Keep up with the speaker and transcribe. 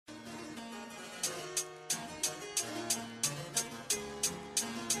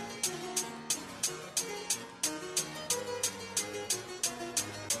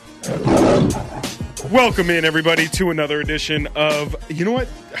Welcome in, everybody, to another edition of, you know what?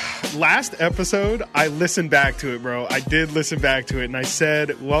 Last episode, I listened back to it, bro. I did listen back to it, and I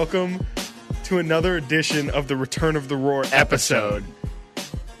said, welcome to another edition of the Return of the Roar episode.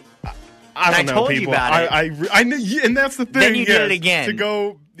 I don't know, told people. You about it. I knew, and that's the thing. Then you did it again.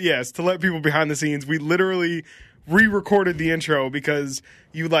 To let people behind the scenes. We literally re-recorded the intro because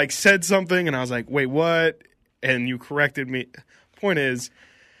you said something, and I was like, wait, what? And you corrected me. Point is,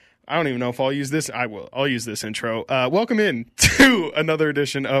 I don't even know if I'll use this. I will. I'll use this intro. Welcome in to another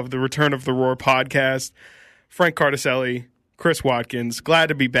edition of the Return of the Roar podcast. Frank Cardicelli, Chris Watkins. Glad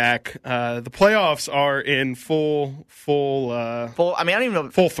to be back. The playoffs are in full. I mean, I don't even know.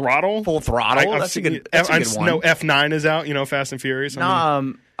 Full throttle. Full throttle. That's a good one. No, F9 is out. Fast and Furious.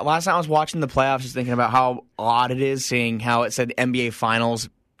 Last time I was watching the playoffs, just thinking about how odd it is seeing how it said NBA Finals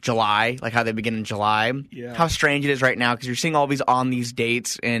July, like how they begin in July. Yeah. How strange it is right now because you're seeing all these on these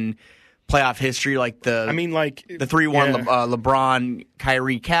dates in playoff history, like the 3-1 LeBron,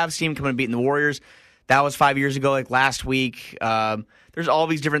 Kyrie Cavs team coming and beating the Warriors. That was 5 years ago, like last week. There's all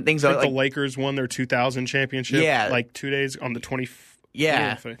these different things. I think the Lakers won their 2000 championship. Yeah. 2 days on the 24th.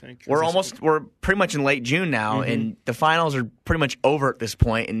 Yeah, I think. We're pretty much in late June now, and the finals are pretty much over at this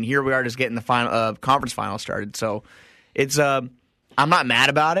point. And here we are, just getting the final conference finals started. So it's I'm not mad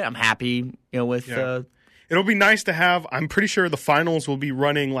about it. I'm happy, with. Yeah. It'll be nice to have. I'm pretty sure the finals will be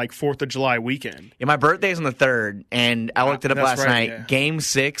running 4th of July weekend. Yeah, my birthday's on the 3rd, and I looked it up last night. Yeah. Game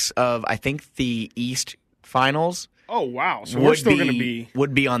 6 of I think the East finals. Oh wow! So we're still going to be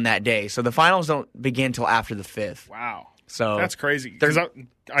would be on that day. So the finals don't begin till after the 5th. Wow. So that's crazy. Because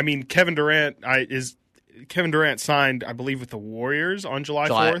Kevin Durant signed, I believe, with the Warriors on July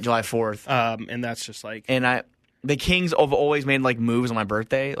 4th. July 4th. And that's just the Kings have always made moves on my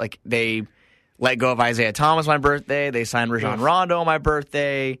birthday. They let go of Isaiah Thomas on my birthday. They signed Rajon Rondo on my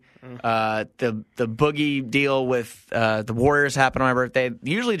birthday. The Boogie deal with the Warriors happened on my birthday.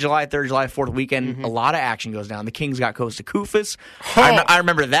 Usually July 3rd, July 4th weekend, a lot of action goes down. The Kings got Costa Koufos. I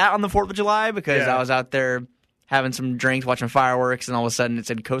remember that on the 4th of July because I was out there having some drinks, watching fireworks, and all of a sudden it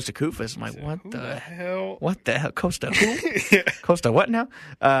said Costa Koufos. I'm like, what the hell? What the hell? Costa who? Costa what now?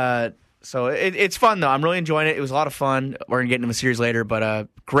 So it's fun, though. I'm really enjoying it. It was a lot of fun. We're going to get into the series later, but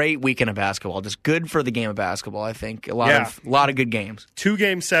great weekend of basketball. Just good for the game of basketball, I think. A lot of good games. 2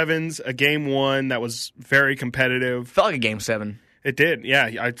 Game 7s, a Game 1 that was very competitive. Felt like a Game 7. It did, yeah.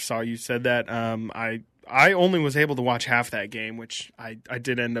 I saw you said that. I only was able to watch half that game, which I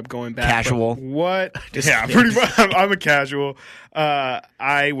did end up going back. Casual. What? Pretty much. I'm a casual.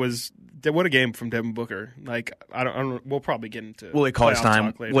 What a game from Devin Booker. I don't. We'll probably get into Willie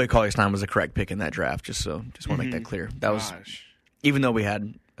Cauley-Stein. Willie Cauley-Stein was the correct pick in that draft. Just want to make that clear. That was, even though we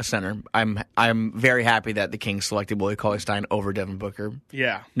had a center, I'm very happy that the Kings selected Willie Cauley-Stein over Devin Booker.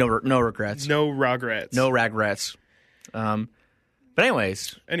 Yeah. No regrets. No regrets. No regrets. But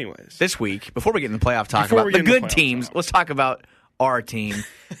anyways, this week, before we get into the playoff talk about the good teams, let's talk about our team.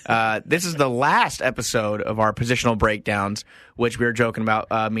 This is the last episode of our positional breakdowns, which we were joking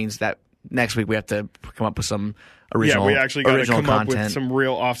about means that next week we have to come up with some original content. Yeah, we actually got to come up with some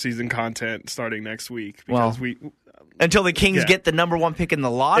real off-season content starting next week. Because until the Kings get the number 1 pick in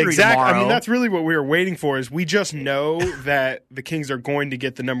the lottery tomorrow. I mean, that's really what we were waiting for. Is we just know that the Kings are going to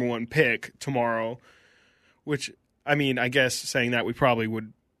get the number 1 pick tomorrow, which, I mean, I guess saying that we probably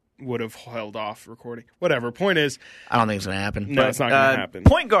would have held off recording. Whatever. Point is, I don't think it's going to happen. No, it's not going to happen.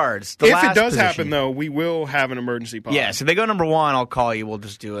 Point guards. If it does happen, though, we will have an emergency pod. Yes, if they go number 1, I'll call you. We'll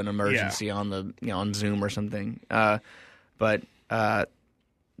just do an emergency on the on Zoom or something. But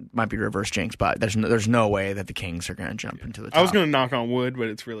might be reverse jinx. But there's no way that the Kings are going to jump into the top. I was going to knock on wood, but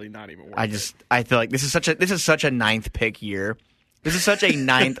it's really not even worth it. I feel like this is such a 9th pick year. This is such a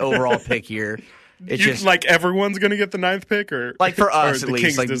 9th overall pick year. It's just everyone's going to get the 9th pick, or for us or at the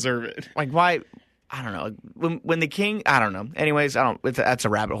least, Kings deserve it. Why? I don't know. When the King, I don't know. Anyways, that's a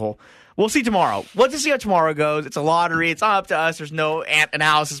rabbit hole. We'll see tomorrow. Let's just see how tomorrow goes. It's a lottery. It's not up to us. There's no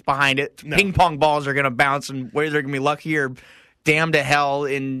analysis behind it. No. Ping pong balls are going to bounce, and whether they're going to be lucky or damn to hell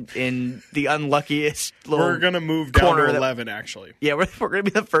in the unluckiest little We're going to move down to 11, actually. Yeah, we're going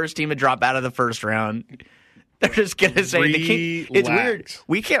to be the first team to drop out of the first round. They're just going to say the King. It's weird.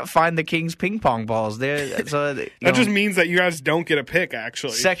 We can't find the King's ping pong balls. That just means that you guys don't get a pick,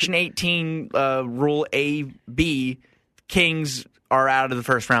 actually. Section 18, Rule A, B, Kings are out of the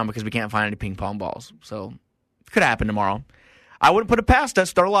first round because we can't find any ping pong balls. So it could happen tomorrow. I wouldn't put it past us.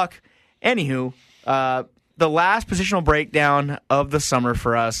 It's our luck. Anywho, the last positional breakdown of the summer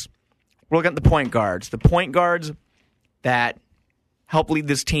for us, we're looking at the point guards. The point guards that help lead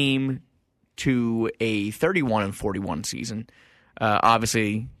this team to a 31-41 season.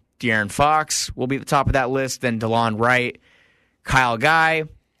 Obviously, De'Aaron Fox will be at the top of that list. Then Delon Wright, Kyle Guy,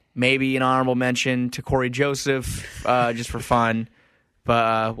 maybe an honorable mention to Corey Joseph, just for fun.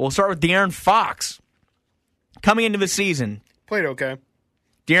 But we'll start with De'Aaron Fox. Coming into the season, played okay.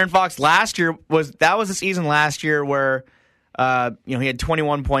 De'Aaron Fox last year was the season last year where he had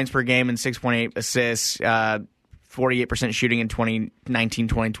 21 points per game and 6.8 assists, 48% shooting in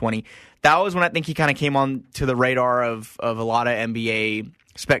 2019-2020. That was when I think he kind of came on to the radar of a lot of NBA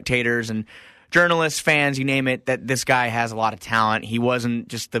spectators and journalists, fans, you name it, that this guy has a lot of talent. He wasn't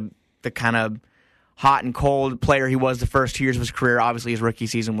just the kind of hot and cold player he was the first 2 years of his career. Obviously, his rookie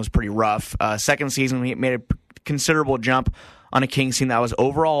season was pretty rough. Second season, he made a considerable jump on a Kings team that was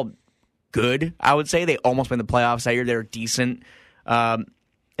overall good, I would say. They almost made the playoffs that year. They were decent.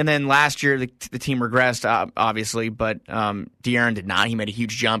 And then last year, the team regressed, obviously, but De'Aaron did not. He made a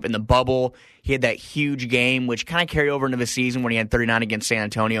huge jump. In the bubble, he had that huge game, which kind of carried over into the season when he had 39 against San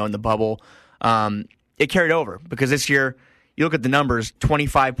Antonio in the bubble. It carried over because this year, you look at the numbers,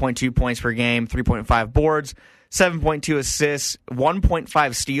 25.2 points per game, 3.5 boards, 7.2 assists,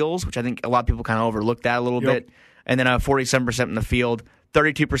 1.5 steals, which I think a lot of people kind of overlooked that a little bit, and then 47% in the field,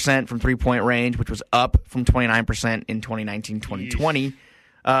 32% from three-point range, which was up from 29% in 2019-2020.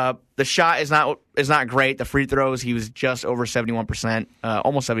 The shot is not great. The free throws, he was just over 71%,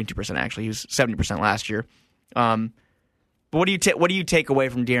 almost 72% actually. He was 70% last year. But what do you take away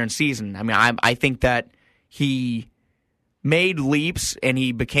from De'Aaron's season? I mean, I think that he made leaps and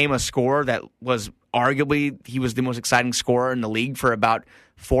he became a scorer that was arguably he was the most exciting scorer in the league for about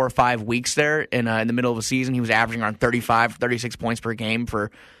 4 or 5 weeks there in the middle of the season. He was averaging around 35, 36 points per game for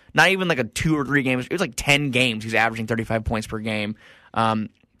not even like a 2 or 3 games. It was like 10 games. He's averaging 35 points per game.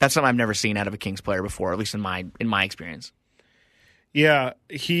 That's something I've never seen out of a Kings player before, at least in my experience. Yeah,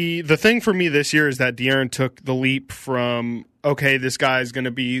 the thing for me this year is that De'Aaron took the leap from, okay, this guy's going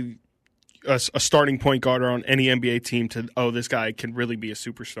to be a starting point guard on any NBA team to, oh, this guy can really be a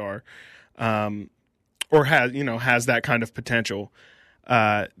superstar, or has that kind of potential.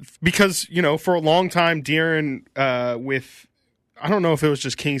 Because, for a long time, De'Aaron, I don't know if it was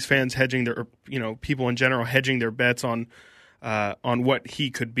just Kings fans hedging their, people in general hedging their bets on what he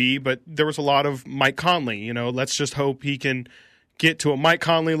could be, but there was a lot of Mike Conley. Let's just hope he can get to a Mike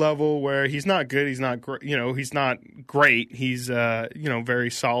Conley level where he's not good, he's not great, he's not great, he's very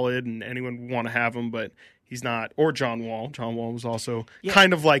solid, and anyone would want to have him, but he's not. Or John Wall. John Wall was also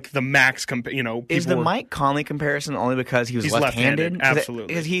kind of like the max. Is the Mike Conley comparison only because he was left-handed?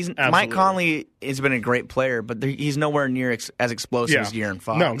 Absolutely. Because Mike Conley has been a great player, but he's nowhere near as explosive as De'Aaron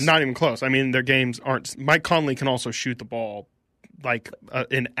Fox. No, not even close. I mean, their games aren't. Mike Conley can also shoot the ball like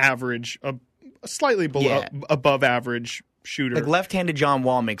an average, slightly above average shooter. Like left-handed John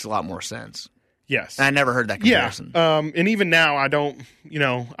Wall makes a lot more sense. Yes, I never heard that comparison. Yeah, and even now, I don't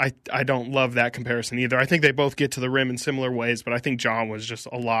love that comparison either. I think they both get to the rim in similar ways, but I think John was just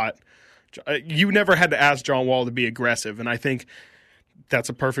a lot. You never had to ask John Wall to be aggressive, and I think that's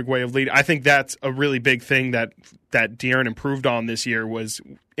a perfect way of leading. I think that's a really big thing that De'Aaron improved on this year. Was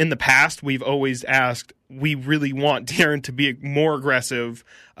in the past we've always asked, we really want De'Aaron to be more aggressive.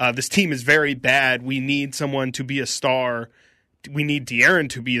 This team is very bad. We need someone to be a star. We need De'Aaron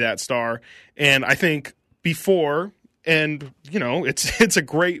to be that star. And I think before, and it's a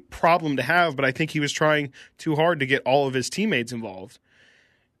great problem to have, but I think he was trying too hard to get all of his teammates involved.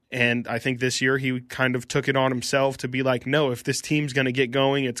 And I think this year he kind of took it on himself to be like, no, if this team's going to get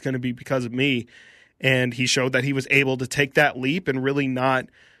going, it's going to be because of me. And he showed that he was able to take that leap and really not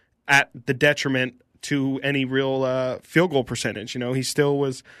at the detriment to any real field goal percentage. He still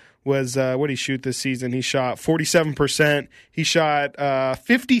was what did he shoot this season? He shot 47%. He shot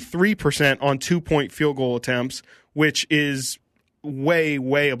 53% on 2-point field goal attempts, which is way,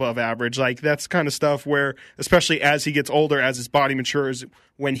 way above average. Like, that's kind of stuff where, especially as he gets older, as his body matures,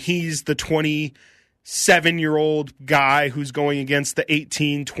 when he's the 27-year-old guy who's going against the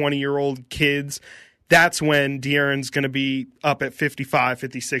 18, 20-year-old kids, that's when De'Aaron's going to be up at 55,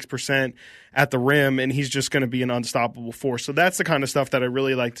 56% at the rim, and he's just going to be an unstoppable force. So that's the kind of stuff that I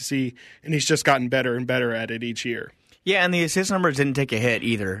really like to see, and he's just gotten better and better at it each year. Yeah, and the assist numbers didn't take a hit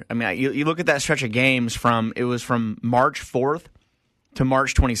either. I mean, you look at that stretch of games from March 4th to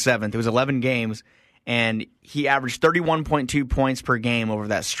March 27th. It was 11 games, and he averaged 31.2 points per game over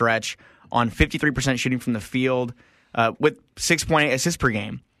that stretch on 53% shooting from the field with 6.8 assists per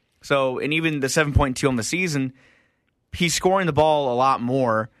game. So, and even the 7.2 on the season, he's scoring the ball a lot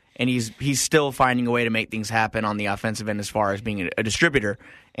more, and he's still finding a way to make things happen on the offensive end as far as being a distributor.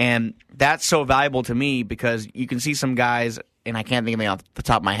 And that's so valuable to me because you can see some guys, and I can't think of any off the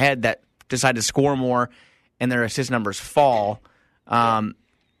top of my head, that decide to score more and their assist numbers fall.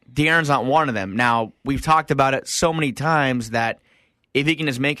 De'Aaron's not one of them. Now, we've talked about it so many times that if he can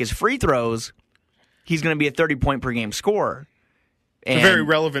just make his free throws, he's going to be a 30-point per game scorer. It's a very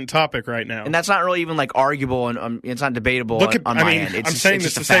relevant topic right now. And that's not really even like arguable and it's not debatable on my end. I'm saying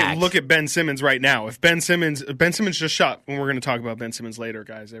this to say, look at Ben Simmons right now. If Ben Simmons just shot, and we're going to talk about Ben Simmons later,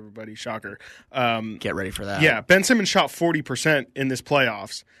 guys, everybody, shocker. Get ready for that. Yeah, Ben Simmons shot 40% in this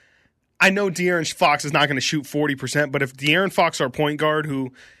playoffs. I know De'Aaron Fox is not going to shoot 40%, but if De'Aaron Fox, our point guard,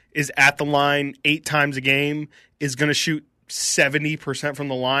 who is at the line 8 times a game, is going to shoot 70% from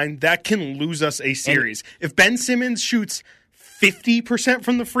the line, that can lose us a series. If Ben Simmons shoots 50%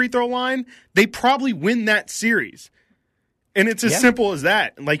 from the free throw line, they probably win that series. And it's as simple as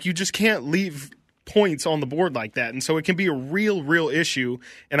that. Like, you just can't leave points on the board like that. And so it can be a real issue.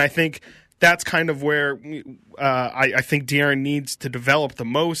 And I think that's kind of where I think De'Aaron needs to develop the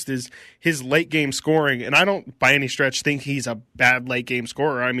most is his late game scoring. And I don't by any stretch think he's a bad late game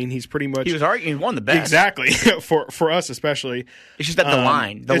scorer. I mean, he's pretty much he was one of the best. Exactly. for us especially. It's just that the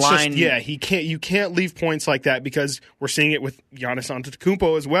line. You can't leave points like that because we're seeing it with Giannis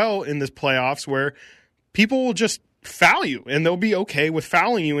Antetokounmpo as well in this playoffs where people will just foul you and they'll be okay with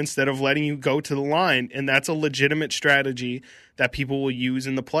fouling you instead of letting you go to the line. And that's a legitimate strategy that people will use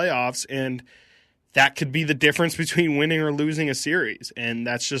in the playoffs, and that could be the difference between winning or losing a series. And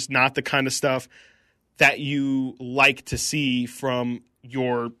that's just not the kind of stuff that you like to see from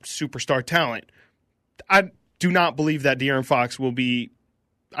your superstar talent. I do not believe that De'Aaron Fox will be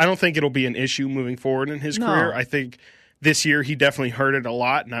 – I don't think it'll be an issue moving forward in his career. I think this year he definitely hurt it a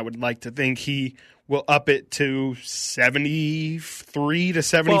lot, and I would like to think he will up it to 73 to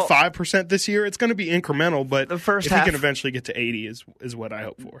 75% this year. It's going to be incremental, but if he can eventually get to 80 is what I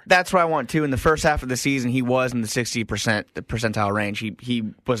hope for. That's what I want too. In the first half of the season, he was in the 60% percentile range. He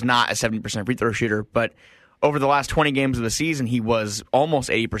was not a 70% free throw shooter, but over the last 20 games of the season, he was almost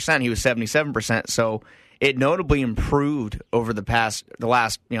 80%. He was 77%. So it notably improved over the last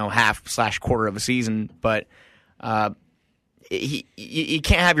half/quarter of a season, but you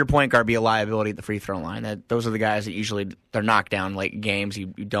can't have your point guard be a liability at the free throw line. Those are the guys that usually they're knocked down late in games. You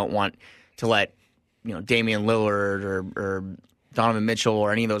don't want to let Damian Lillard or Donovan Mitchell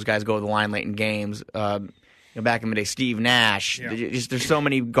or any of those guys go to the line late in games. Back in the day, Steve Nash. Yeah. There's so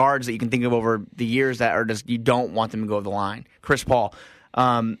many guards that you can think of over the years that are just you don't want them to go to the line. Chris Paul.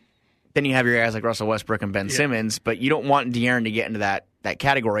 Then you have your guys like Russell Westbrook and Ben Simmons, but you don't want De'Aaron to get into that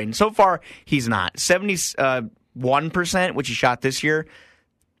category. And so far, he's not. 71%, which he shot this year,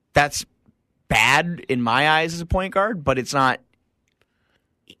 that's bad in my eyes as a point guard, but it's not.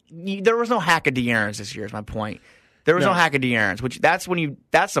 There was no hack of De'Aaron's this year, is my point. There was no hack of De'Aaron's, which that's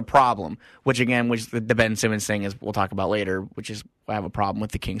the problem, which the Ben Simmons thing is we'll talk about later, which is I have a problem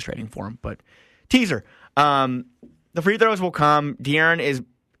with the Kings trading for him. But teaser. The free throws will come. De'Aaron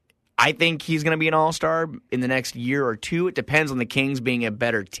I think he's going to be an all-star in the next year or two. It depends on the Kings being a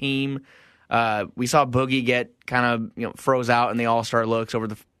better team. We saw Boogie get kind of froze out in the All-Star looks over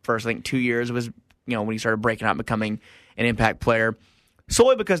the first 2 years of his when he started breaking out and becoming an impact player,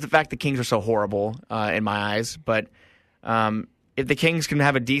 solely because the fact the Kings are so horrible in my eyes. But if the Kings can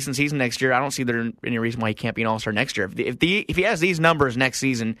have a decent season next year, I don't see there any reason why he can't be an All-Star next year. If he has these numbers next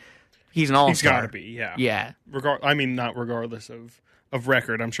season, he's an All-Star. He's got to be, yeah. Not regardless of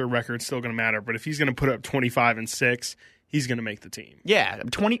record. I'm sure record's still going to matter, but if he's going to put up 25 and 6. He's going to make the team. Yeah,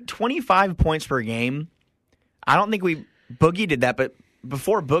 25 points per game. I don't think Boogie did that, but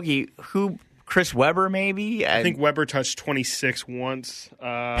before Boogie, Chris Webber maybe? I think Webber touched 26 once.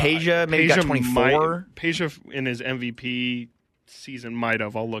 Peja maybe got 24. Peja in his MVP season might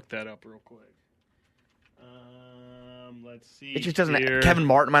have. I'll look that up real quick. Let's see. It just doesn't. Kevin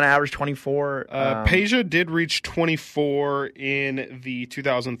Martin might have averaged 24. Peja did reach 24 in the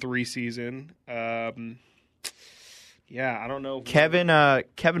 2003 season. Yeah, I don't know. Kevin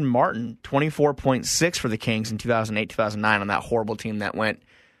Martin, 24.6 for the Kings in 2008-2009 on that horrible team that went,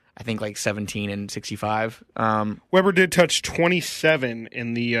 I think, 17 and 65. Weber did touch 27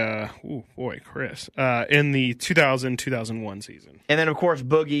 in the in the 2000-2001 season. And then, of course,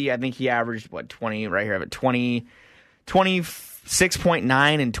 Boogie, I think he averaged, 20, right here, I have it,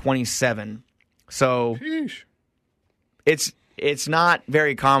 26.9 and 27. So Sheesh. It's not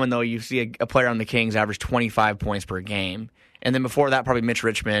very common, though. You see a player on the Kings average 25 points per game. And then before that, probably Mitch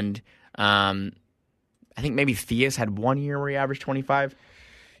Richmond. I think maybe Theus had 1 year where he averaged 25.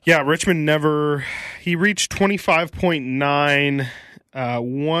 Yeah, Richmond never – he reached 25.9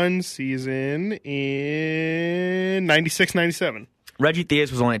 one season in 96-97. Reggie Theus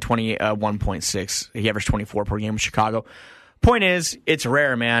was only at 21.6. He averaged 24 per game with Chicago. Point is, it's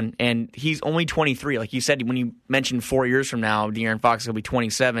rare, man, and he's only 23. Like you said, when you mentioned 4 years from now, De'Aaron Fox will be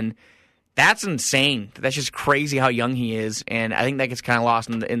 27. That's insane. That's just crazy how young he is, and I think that gets kind of lost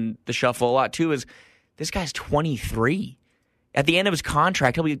in the shuffle a lot too. Is this guy's 23? At the end of his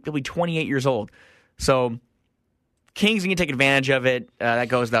contract, he'll be 28 years old. So Kings need to take advantage of it. That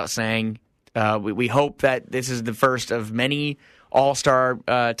goes without saying. We hope that this is the first of many all-star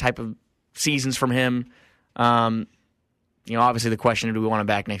type of seasons from him. Obviously the question, do we want him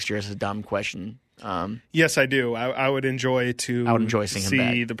back next year, is a dumb question. Yes, I do. I would enjoy seeing him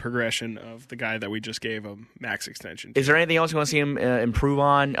back. The progression of the guy that we just gave a max extension. Is there anything else you want to see him improve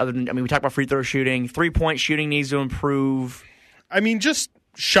on? Other than, we talked about free throw shooting. 3-point shooting needs to improve. Just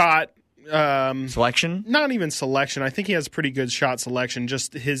shot selection. Not even selection. I think he has pretty good shot selection.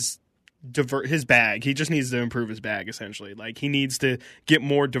 Just his bag. He just needs to improve his bag, essentially. Like, he needs to get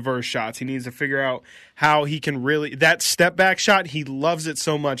more diverse shots. He needs to figure out how he can really... That step back shot, he loves it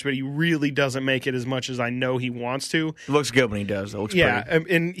so much, but he really doesn't make it as much as I know he wants to. It looks good when he does. It looks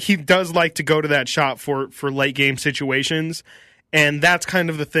pretty. And he does like to go to that shot for late game situations, and that's kind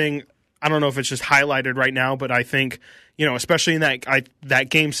of the thing. I don't know if it's just highlighted right now, but I think, especially in that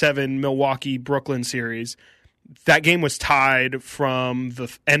Game 7 Milwaukee-Brooklyn series, that game was tied from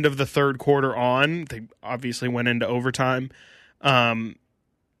the end of the third quarter on. They obviously went into overtime.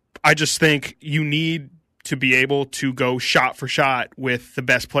 I just think you need to be able to go shot for shot with the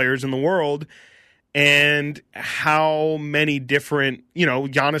best players in the world. And how many different,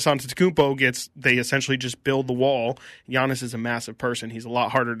 Giannis Antetokounmpo they essentially just build the wall. Giannis is a massive person. He's a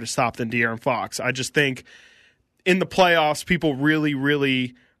lot harder to stop than De'Aaron Fox. I just think in the playoffs, people really,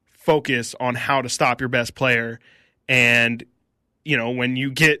 really focus on how to stop your best player. And, when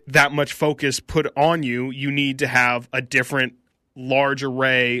you get that much focus put on you, you need to have a different, large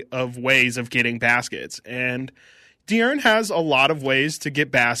array of ways of getting baskets. And De'Aaron has a lot of ways to get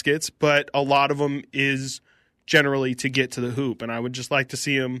baskets, but a lot of them is generally to get to the hoop. And I would just like to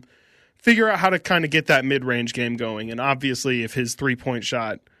see him figure out how to kind of get that mid-range game going. And obviously, if his three-point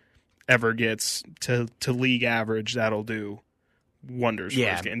shot ever gets to league average, that'll do wonders for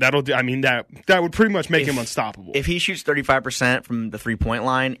his game. That'll do. That would pretty much make him unstoppable. If he shoots 35% from the 3-point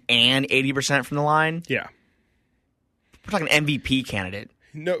line and 80% from the line, we're talking MVP candidate.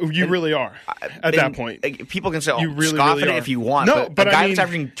 No, you really are at that point. People can say, you really, scoff really at it are. if you want. No, but a guy that's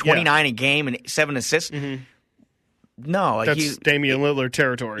averaging 29 a game and 7 assists, no. That's Damian Lillard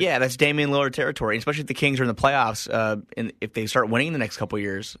territory. Yeah, that's Damian Lillard territory, especially if the Kings are in the playoffs. And if they start winning the next couple of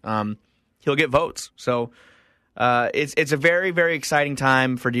years, he'll get votes. So it's a very, very exciting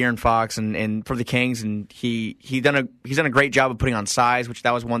time for De'Aaron Fox and for the Kings, and he's done a great job of putting on size, which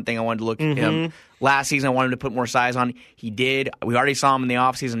that was one thing I wanted to look at him. Last season, I wanted him to put more size on. He did. We already saw him in the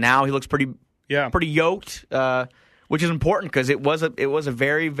offseason. Now he looks pretty yoked, which is important because it was a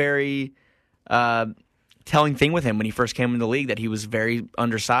very, very telling thing with him when he first came into the league that he was very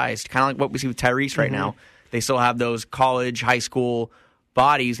undersized, kind of like what we see with Tyrese right now. They still have those college, high school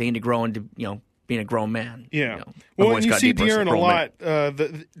bodies. They need to grow into being a grown man. Yeah. Well, and you see De'Aaron a lot.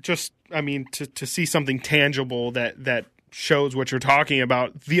 To see something tangible that shows what you're talking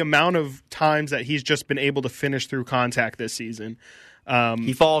about, the amount of times that he's just been able to finish through contact this season.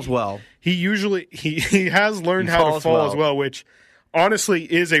 He falls well. He usually he has learned how to fall as well, which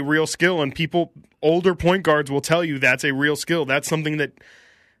honestly is a real skill. And older point guards will tell you that's a real skill. That's something that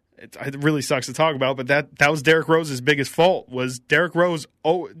it really sucks to talk about, but that was Derrick Rose's biggest fault. Was Derrick Rose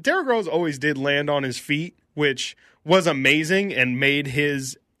always did land on his feet, which was amazing and made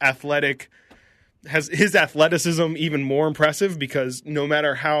his athleticism even more impressive, because no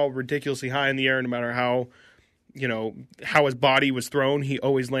matter how ridiculously high in the air, no matter how his body was thrown, he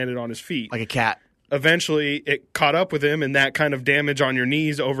always landed on his feet. Like a cat. Eventually it caught up with him, and that kind of damage on your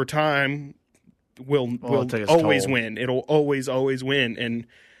knees over time will always win. It'll always win. And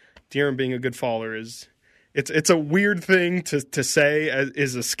De'Aaron being a good faller it's a weird thing to say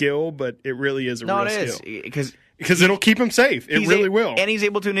is a skill, but it really is a real skill. Because it'll keep him safe. It really will. And he's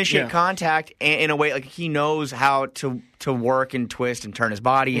able to initiate contact in a way, like he knows how to work and twist and turn his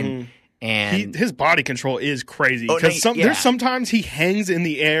body. And his body control is crazy. Because there's sometimes he hangs in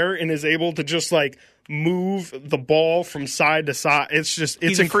the air and is able to just like move the ball from side to side. It's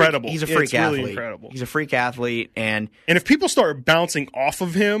incredible. He's a freak athlete. Really incredible. He's a freak athlete, and if people start bouncing off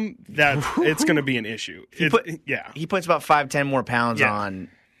of him, it's going to be an issue. He puts about 5-10 more pounds on.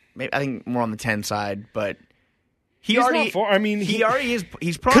 Maybe I think more on the 10 side, but he's put on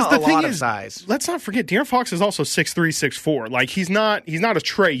a lot of size. Let's not forget, De'Aaron Fox is also 6'3", 6'4". Like he's not a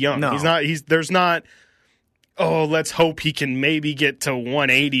Trae Young. No. There's not oh, let's hope he can maybe get to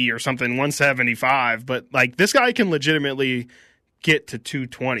 180 or something, 175. But like this guy can legitimately get to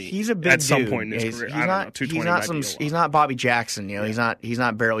 220. He's a big at some dude. point in his career. He's I don't not, know. 220 he's not might some. be a lot. He's not Bobby Jackson. He's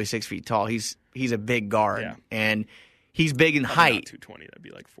not barely 6 feet tall. He's a big guard, and he's big in height. Not 220. That'd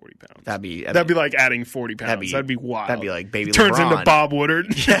be like 40 pounds. That'd be like adding 40 pounds. That'd be wild. That'd be like baby. Turns LeBron. into Bob Woodard.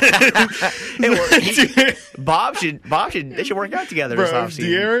 They should work out together Bro, this if offseason.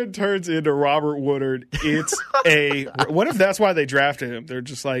 De'Aaron turns into Robert Woodard, it's what if that's why they drafted him? They're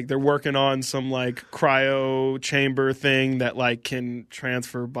just like, they're working on some like cryo chamber thing that like can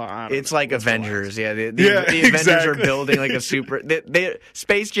transfer by. It's like Avengers. Yeah, the Avengers are building like a super.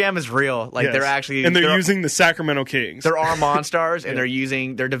 Space Jam is real. Like they're actually. And they're using the Sacramento Kings. There are Monstars,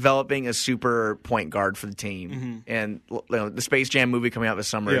 and they're developing a super point guard for the team. And the Space Jam movie coming out this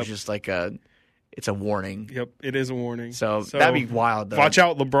summer is just like it's a warning. Yep, it is a warning. So that'd be wild, though. Watch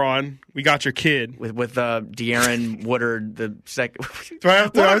out, LeBron. We got your kid. With De'Aaron Woodard, the second. Do I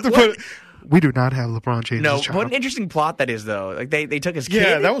have to put... We do not have LeBron James. No, what an interesting plot that is, though. Like they took his kid.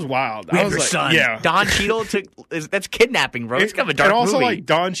 Yeah, that was wild. We have your son. Yeah. Don Cheadle that's kidnapping, bro. It's kind of a dark movie. And also, movie. like,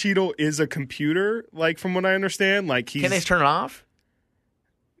 Don Cheadle is a computer, like, from what I understand. Like, Can they turn it off?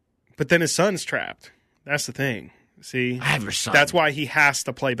 But then his son's trapped. That's the thing. See? I have your son. That's why he has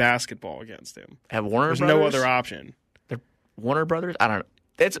to play basketball against him. Have Warner There's Brothers? no other option. They're Warner Brothers? I don't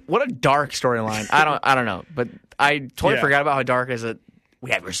know. What a dark storyline. I don't know. But I totally forgot about how dark it is that we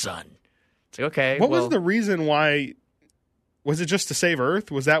have your son. It's like, okay. What was the reason why? Was it just to save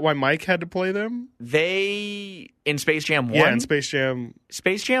Earth? Was that why Mike had to play them? In Space Jam 1? Yeah, in Space Jam.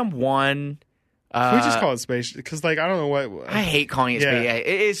 Space Jam 1. Can we just call it Space? Because, like, I don't know what. I hate calling it Space. Yeah,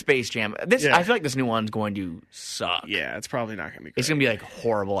 it is Space Jam. I feel like this new one's going to suck. Yeah, it's probably not going to be great. It's going to be, like,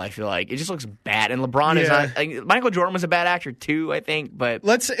 horrible, I feel like. It just looks bad. And LeBron is not. Like, Michael Jordan was a bad actor, too, I think. But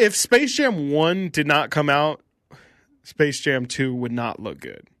if Space Jam 1 did not come out, Space Jam 2 would not look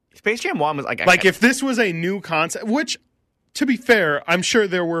good. Space Jam 1 was like... if this was a new concept, which, to be fair, I'm sure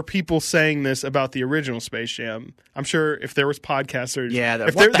there were people saying this about the original Space Jam. I'm sure if there was podcasters... Yeah,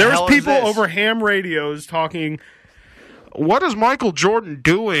 if there was people over ham radios talking, what is Michael Jordan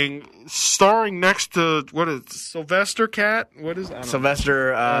doing starring next to, what is Sylvester Cat? What is that?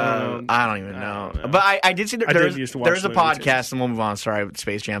 Sylvester, I don't even know. But I did see that there's a podcast, and we'll move on, sorry, with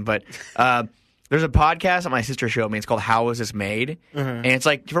Space Jam, but... There's a podcast that my sister showed me. It's called How Was This Made? And it's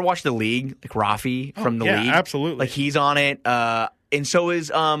like, you ever watch The League? Like Rafi from The League? Yeah, absolutely. Like he's on it. And so is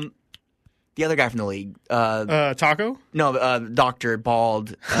the other guy from The League. Taco? No, Dr.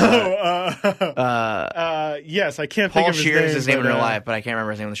 Bald. Yes, I can't think of his name. Paul Shear's his name in real life, but I can't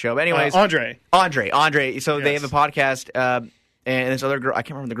remember his name on the show. But anyways. Andre. So they have a podcast, and this other girl, I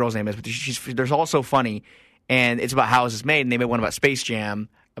can't remember what the girl's name is, but they're all so funny. And it's about How Was This Made? And they made one about Space Jam.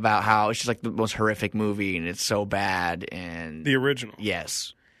 About how it's just like the most horrific movie and it's so bad and the original.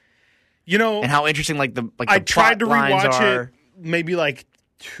 Yes. And how interesting I tried to rewatch it maybe like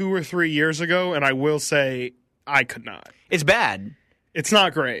 2 or 3 years ago, and I will say I could not. It's bad. It's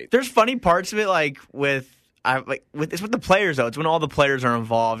not great. There's funny parts of it it's with the players though. It's when all the players are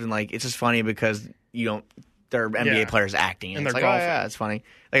involved and like it's just funny because they're NBA players acting and it's they're like golfing. Oh yeah, it's funny.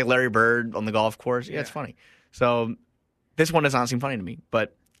 Like Larry Bird on the golf course. Yeah, it's funny. So this one does not seem funny to me,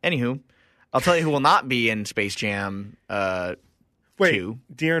 but. Anywho, I'll tell you who will not be in Space Jam 2.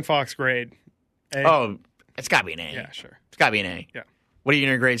 De'Aaron Fox grade. A? Oh, it's got to be an A. Yeah, sure. It's got to be an A. Yeah. What are you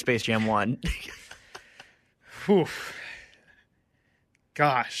going to grade Space Jam 1?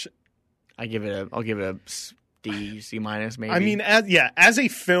 Gosh. I'll give it a D, C minus maybe. I mean, as a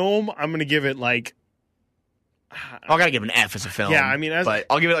film, I'm going to give it like... I got to give it an F as a film. Yeah, I mean... but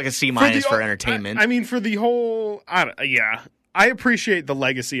I'll give it like a C minus for entertainment. I mean, for the whole... I appreciate the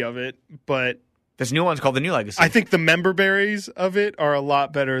legacy of it, but... This new one's called The New Legacy. I think the member berries of it are a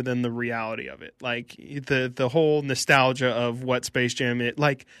lot better than the reality of it. Like, the whole nostalgia of what Space Jam is.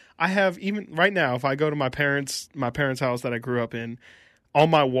 Like, I have, even right now, if I go to my parents' house that I grew up in, on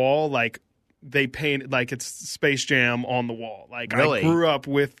my wall, like, they paint, like, it's Space Jam on the wall. Like, really? I grew up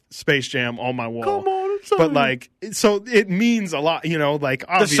with Space Jam on my wall. Come on. But like, so it means a lot, like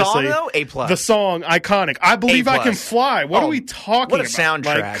obviously. The song though, A+. The song, iconic. I Believe I Can Fly. What are we talking about? What a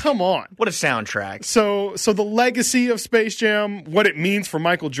soundtrack! Like, come on. What a soundtrack! So the legacy of Space Jam, what it means for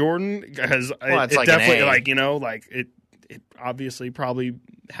Michael Jordan, has it like definitely it obviously probably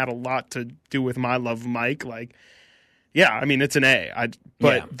had a lot to do with my love of Mike. Like, yeah, I mean it's an A.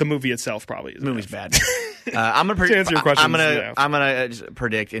 But the movie itself probably is. The movie's bad. I'm gonna to answer your question. I'm gonna just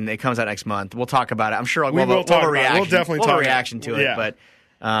predict, and it comes out next month. We'll talk about it. I'm sure we'll have a talk about it. reaction. We'll definitely talk have a reaction to it. Yeah. But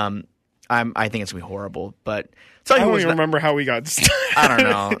I'm I think it's going to be horrible. But I don't even remember how we got started. I don't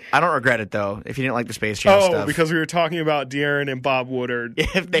know. I don't regret it, though, if you didn't like the Space Jam stuff. Oh, because we were talking about De'Aaron and Bob Woodard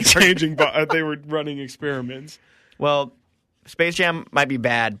they were running experiments. Well, Space Jam might be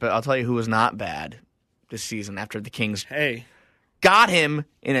bad, but I'll tell you who was not bad this season after the Kings got him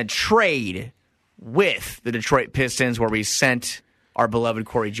in a trade with the Detroit Pistons where we sent our beloved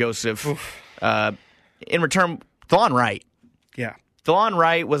Corey Joseph. In return, Delon Wright. Yeah. Delon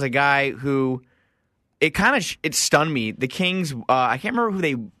Wright was a guy who it stunned me. The Kings, I can't remember who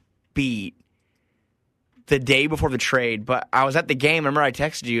they beat the day before the trade, but I was at the game. I remember I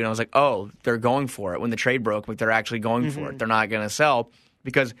texted you, and I was like, oh, they're going for it. When the trade broke, like they're actually going for it. They're not going to sell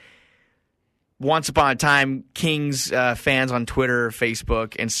because once upon a time, Kings fans on Twitter,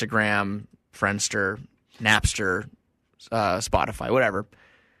 Facebook, Instagram, Friendster, Napster, Spotify, whatever,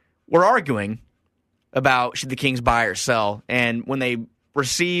 were arguing about should the Kings buy or sell. And when they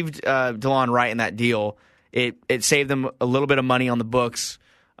received Delon Wright in that deal, it saved them a little bit of money on the books.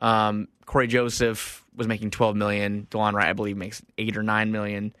 Corey Joseph was making $12 million. Delon Wright, I believe, makes $8 or $9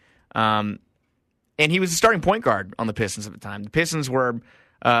 million. And he was the starting point guard on the Pistons at the time. The Pistons were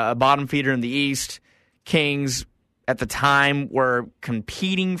a bottom feeder in the East. Kings at the time were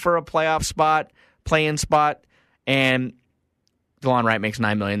competing for a playoff spot, play-in spot, and Delon Wright makes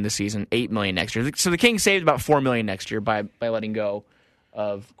 $9 million this season, $8 million next year. So the Kings saved about $4 million next year by letting go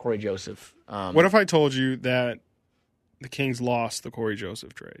of Corey Joseph. What if I told you that the Kings lost the Corey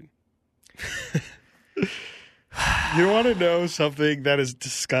Joseph trade? You want to know something that is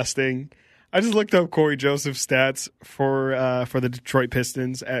disgusting? I just looked up Corey Joseph's stats for the Detroit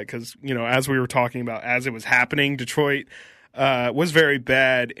Pistons because as we were talking about as it was happening, Detroit was very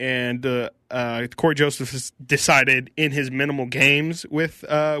bad, and Corey Joseph has decided in his minimal games with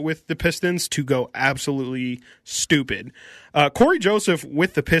the Pistons to go absolutely stupid. Corey Joseph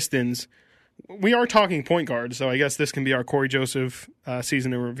with the Pistons, we are talking point guard, so I guess this can be our Corey Joseph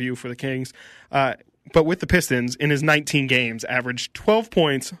season in review for the Kings. But with the Pistons, in his 19 games, averaged 12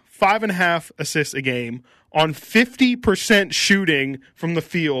 points, 5.5 assists a game, on 50% shooting from the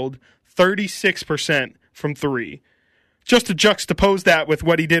field, 36% from three. Just to juxtapose that with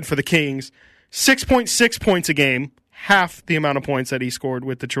what he did for the Kings, 6.6 points a game, half the amount of points that he scored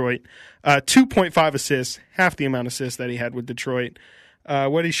with Detroit. 2.5 assists, half the amount of assists that he had with Detroit.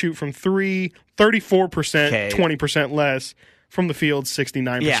 What did he shoot from three? 34%, 20% less. From the field,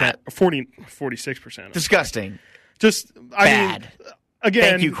 69%, 46%. Disgusting. Just, bad. Again,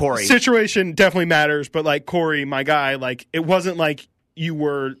 thank you, Corey. Situation definitely matters, but like Corey, my guy, like it wasn't like you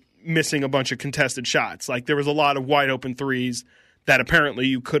were missing a bunch of contested shots. Like there was a lot of wide open threes that apparently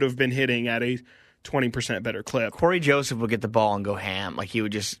you could have been hitting at a 20% better clip. Corey Joseph would get the ball and go ham. Like he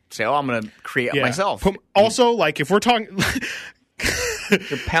would just say, "Oh, I'm going to create myself." Also, like if we're talking,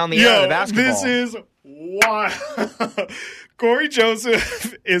 you're pounding the air of the basketball. This is wild. Corey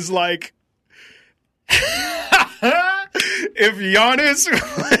Joseph is like if Giannis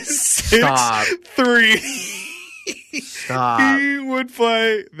was 6'3", he would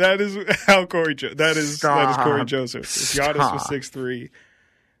play. That is how Corey that is Corey Joseph. If Giannis was 6'3",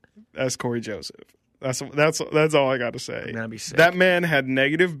 that's Corey Joseph. That's all I got to say. I'm gonna be sick. That man had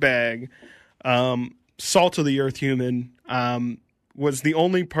negative bag, salt of the earth human. Was the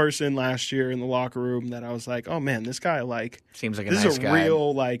only person last year in the locker room that I was like, oh man, this guy seems like this nice is a guy.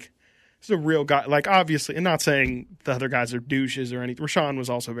 This is a real guy. Like obviously, and not saying the other guys are douches or anything. Rashawn was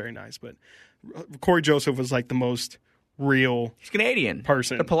also very nice, but Corey Joseph was like the most real. He's Canadian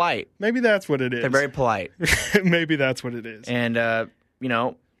person. They're polite. Maybe that's what it is. They're very polite. Maybe that's what it is. And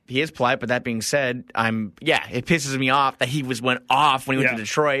he is polite. But that being said, it pisses me off that he went off when he went to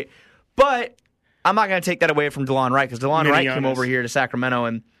Detroit, but. I'm not going to take that away from Delon Wright because Delon Wright came over here to Sacramento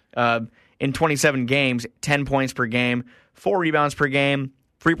and in 27 games, 10 points per game, 4 rebounds per game,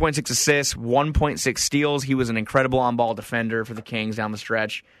 3.6 assists, 1.6 steals. He was an incredible on-ball defender for the Kings down the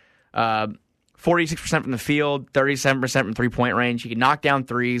stretch. 46% from the field, 37% from three-point range. He could knock down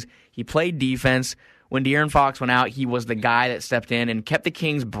threes. He played defense. When De'Aaron Fox went out, he was the guy that stepped in and kept the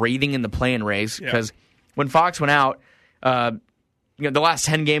Kings breathing in the play-in race because when Fox went out, the last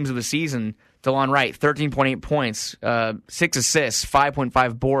 10 games of the season, Delon Wright, 13.8 points, 6 assists,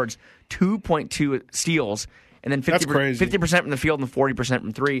 5.5 boards, 2.2 steals, and then 50% from the field and 40%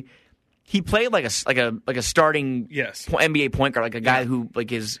 from three. He played like a starting NBA point guard, like a guy who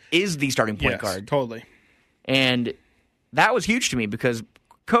is the starting point guard. Totally. And that was huge to me because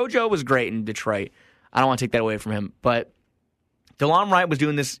Kojo was great in Detroit. I don't want to take that away from him, but Delon Wright was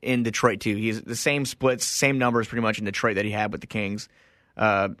doing this in Detroit too. He's the same splits, same numbers pretty much in Detroit that he had with the Kings.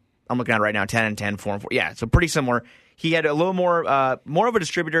 I'm looking at it right now, 10 and 10, 4 and 4. Yeah, so pretty similar. he had a little more of a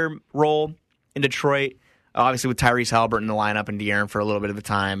distributor role in Detroit. Obviously, with Tyrese Halliburton in the lineup and De'Aaron for a little bit of the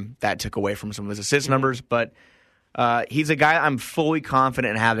time, that took away from some of his assist numbers. But he's a guy I'm fully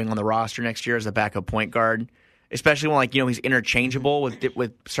confident in having on the roster next year as a backup point guard, especially when he's interchangeable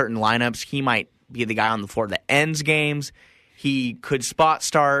with certain lineups. He might be the guy on the floor that ends games. He could spot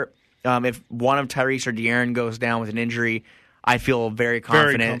start. If one of Tyrese or De'Aaron goes down with an injury, I feel very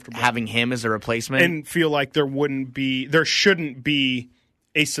confident having him as a replacement. And feel like there shouldn't be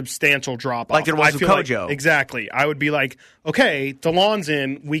a substantial drop-off. Like there was with Kojo. Exactly. I would be like, okay, DeLon's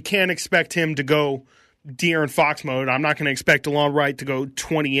in. We can't expect him to go De'Aaron Fox mode. I'm not going to expect Delon Wright to go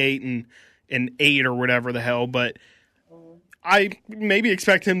 28 and 8 or whatever the hell, but I maybe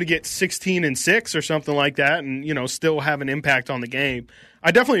expect him to get 16 and 6 or something like that and, still have an impact on the game.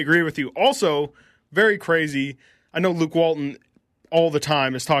 I definitely agree with you. Also, very crazy. I know Luke Walton all the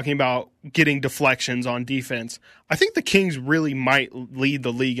time is talking about getting deflections on defense. I think the Kings really might lead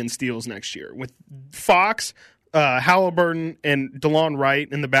the league in steals next year. With Fox, Halliburton, and Delon Wright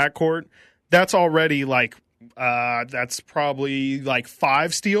in the backcourt, that's already that's probably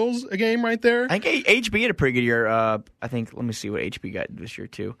 5 steals a game right there. I think HB had a pretty good year. Let me see what HB got this year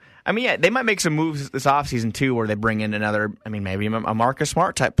too. I mean, yeah, they might make some moves this offseason too where they bring in another, maybe a Marcus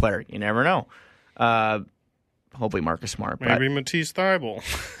Smart type player. You never know. Hopefully Marcus Smart. Maybe Matisse Thybulle.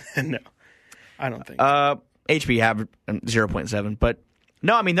 No, I don't think so. HB have 0.7. But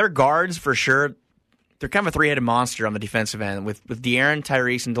no, their guards for sure. They're kind of a three-headed monster on the defensive end. With De'Aaron,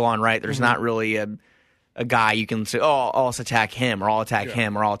 Tyrese, and Delon Wright, there's not really a guy you can say, I'll attack him, or I'll attack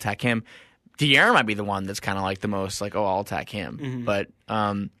him, or I'll attack him. De'Aaron might be the one that's kind of the most I'll attack him. Mm-hmm. But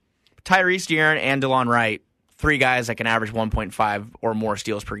Tyrese, De'Aaron, and Delon Wright, 3 guys that can average 1.5 or more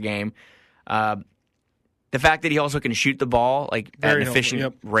steals per game. The fact that he also can shoot the ball at an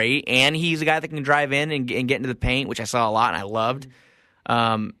efficient rate, and he's a guy that can drive in and get into the paint, which I saw a lot and I loved.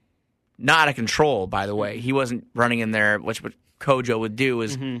 Not out of control, by the way. He wasn't running in there, which what Kojo would do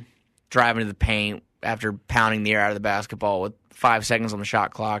is drive into the paint after pounding the air out of the basketball with 5 seconds on the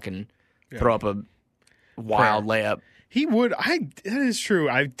shot clock and throw up a wild layup. He would. That is true.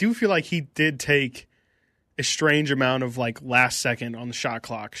 I do feel like he did take a strange amount of last second on the shot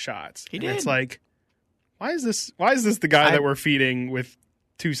clock shots. He did. It's why is this the guy that we're feeding with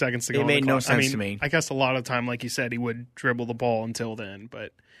 2 seconds to go? It made no sense to me. I guess a lot of time, like you said, he would dribble the ball until then, but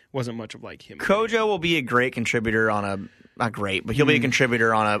it wasn't much of him. Kojo will be a great contributor not great, but he'll be a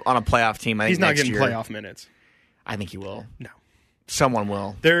contributor on a playoff team. I think he's not getting year. Playoff minutes. I think he will. No, someone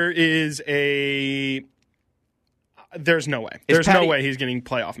will. There's no way. There's no way he's getting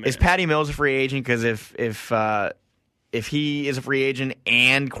playoff minutes. Is Patty Mills a free agent? Because if he is a free agent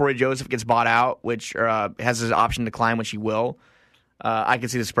and Corey Joseph gets bought out, which has his option to climb, which he will, I could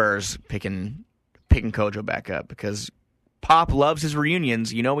see the Spurs picking Kojo back up because Pop loves his reunions.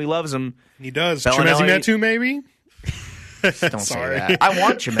 He loves them. He does. Chimezie Metu, maybe? Don't say that. I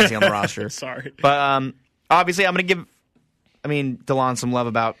want Chimezie on the roster. Sorry. But obviously I'm going to give Delon some love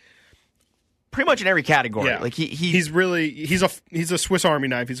about pretty much in every category. Yeah. He's a Swiss Army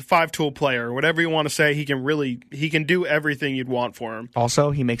knife. He's a 5-tool player. Whatever you want to say, he can do everything you'd want for him.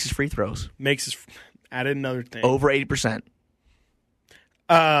 Also, he makes his free throws. Added another thing. Over 80%.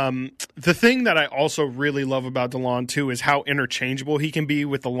 The thing that I also really love about Delon too is how interchangeable he can be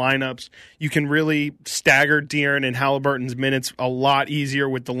with the lineups. You can really stagger De'Aaron and Halliburton's minutes a lot easier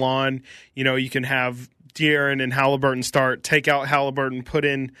with Delon. You can have De'Aaron and Halliburton start, take out Halliburton, put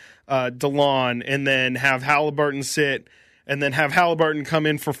in Delon, and then have Halliburton sit, and then have Halliburton come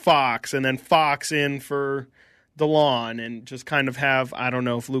in for Fox, and then Fox in for Delon, and just kind of have, I don't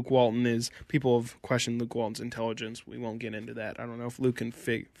know if Luke Walton is, people have questioned Luke Walton's intelligence. We won't get into that. I don't know if Luke can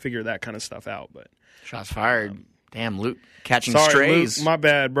figure that kind of stuff out. But shots fired. Damn, Luke catching sorry, strays. Luke, my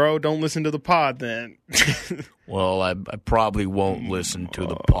bad, bro. Don't listen to the pod then. Well, I probably won't listen to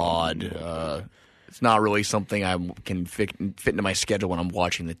the pod. It's not really something I can fit into my schedule when I'm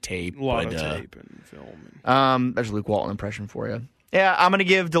watching the tape. A lot of tape and film. There's a Luke Walton impression for you. Yeah, I'm going to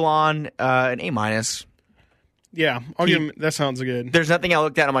give Delon an A-. Yeah, I'll give him. That sounds good. There's nothing I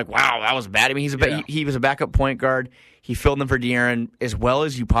looked at. I'm like, wow, that was bad. He was a backup point guard. He filled in for De'Aaron as well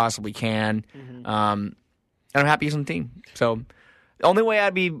as you possibly can. Mm-hmm. And I'm happy he's on the team. So the only way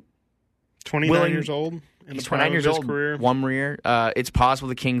I'd be 29 years old. He's 29 years old. Career. One more year. It's possible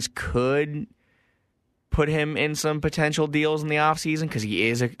the Kings could put him in some potential deals in the offseason because he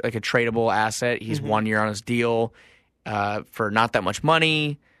is a tradable asset. He's 1 year on his deal for not that much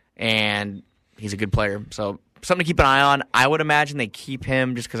money, and he's a good player. So something to keep an eye on. I would imagine they keep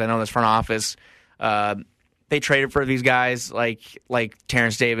him just because I know this front office. They traded for these guys like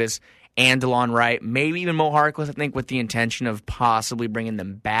Terrence Davis and Delon Wright, maybe even Mo Harkless, I think, with the intention of possibly bringing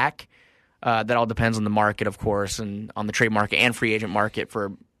them back. That all depends on the market, of course, and on the trade market and free agent market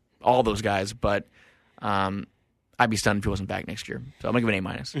for all those guys. But I'd be stunned if he wasn't back next year. So I'm going to give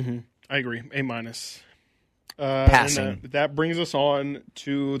it an A-. I agree. A-. Passing. And, that brings us on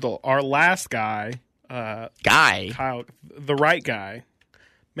to our last guy. Kyle, the right guy.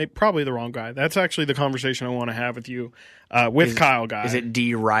 Probably the wrong guy. That's actually the conversation I want to have with you with Kyle Guy. Is it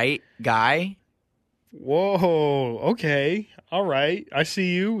D. Wright Guy? Whoa, okay. All right. I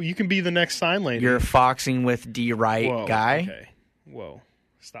see you. You can be the next sign lady. You're foxing with D. Wright Guy? Okay. Whoa.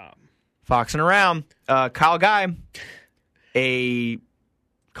 Stop. Foxing around. Kyle Guy, a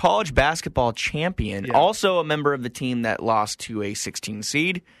college basketball champion, also a member of the team that lost to a 16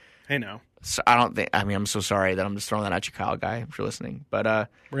 seed. Hey, now. So I'm so sorry that I'm just throwing that at you, Kyle Guy, if you're listening. But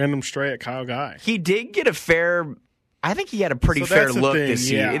random stray at Kyle Guy. He did get I think he had a pretty fair look this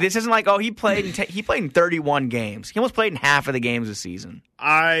season. This isn't like, he played in 31 games. He almost played in half of the games this season.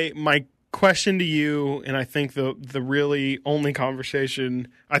 My question to you, and I think the really only conversation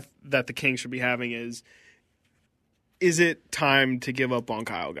that the Kings should be having is it time to give up on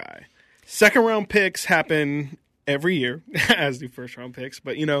Kyle Guy? Second round picks happen every year, as do first round picks.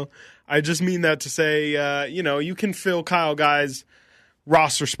 But, I just mean that to say, you can fill Kyle Guy's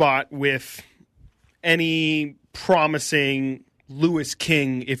roster spot with any promising Lewis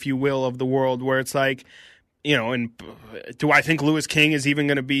King, if you will, of the world, where it's like, and do I think Lewis King is even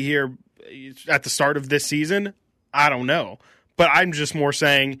going to be here at the start of this season? I don't know. But I'm just more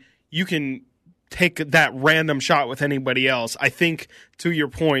saying you can take that random shot with anybody else. I think, to your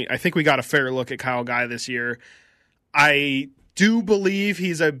point, I think we got a fair look at Kyle Guy this year. I do believe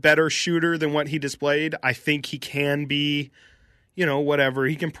he's a better shooter than what he displayed. I think he can be, whatever.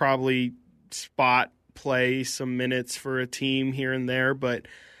 He can probably spot play some minutes for a team here and there, but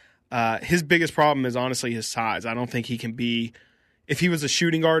his biggest problem is honestly his size. I don't think he can be – if he was a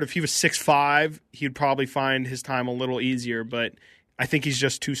shooting guard, if he was 6'5", he'd probably find his time a little easier, but I think he's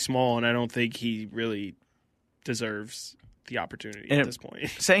just too small, and I don't think he really deserves the opportunity at this point.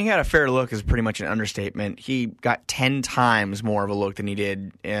 Saying he had a fair look is pretty much an understatement. He got 10 times more of a look than he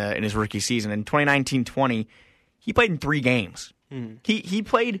did in his rookie season. In 2019-20, he played in 3 games. He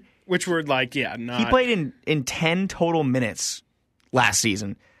played – which were not... He played in 10 total minutes last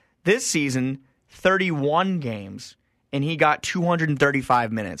season. This season, 31 games, and he got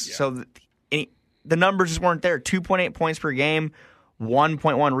 235 minutes. Yeah. So the numbers just weren't there. 2.8 points per game,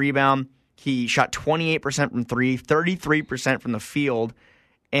 1.1 rebound. He shot 28% from 3, 33% from the field.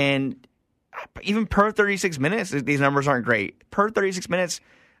 And even per 36 minutes, these numbers aren't great. Per 36 minutes,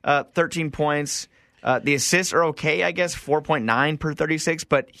 13 points. The assists are okay, I guess, 4.9 per 36,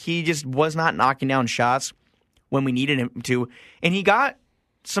 but he just was not knocking down shots when we needed him to. And he got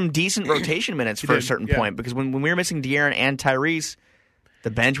some decent rotation minutes for a certain point, because when we were missing De'Aaron and Tyrese,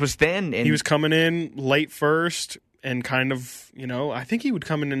 the bench was thin. And he was coming in late first and kind of, I think he would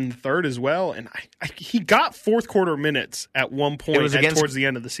come in the third as well. And he got fourth quarter minutes at one point towards the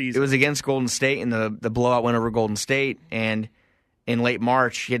end of the season. It was against Golden State in the blowout win over Golden State, and in late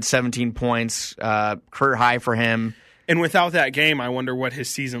March, he had 17 points, career high for him. And without that game, I wonder what his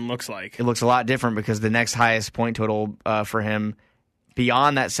season looks like. It looks a lot different, because the next highest point total for him,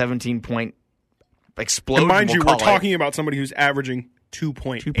 beyond that 17-point explosion, and mind you, we're talking about somebody who's averaging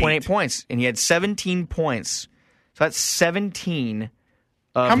 2.8 points, and he had 17 points. So that's 17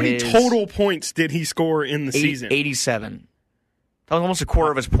 of How many total points did he score in the season? 87. That was almost a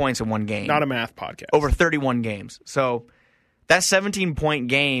quarter of his points in one game. Not a math podcast. Over 31 games. So that 17-point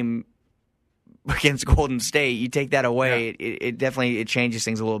game against Golden State, you take that away, it definitely changes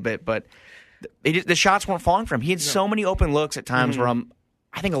things a little bit. But the shots weren't falling for him. He had so many open looks at times where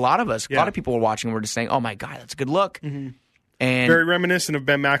I think a lot of people were watching were just saying, "Oh my God, that's a good look." And very reminiscent of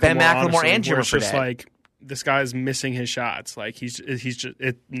Ben McLemore. Honestly, and Jimmer Fredette. Just like, this guy's missing his shots. Like he's just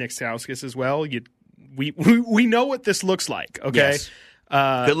Nick Stauskas as well. We know what this looks like. Okay. Yes.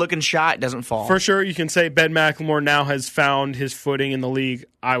 Good looking shot doesn't fall. For sure, you can say Ben McLemore now has found his footing in the league.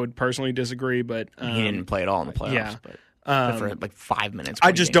 I would personally disagree, but he didn't play at all in the playoffs. Yeah. But for like 5 minutes.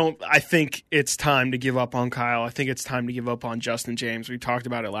 I just don't. I think it's time to give up on Kyle. I think it's time to give up on Justin James. We talked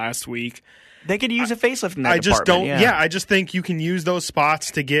about it last week. They could use a facelift in that I just don't. Yeah. Yeah, I just think you can use those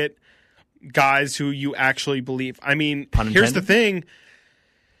spots to get guys who you actually believe. I mean, here's the thing,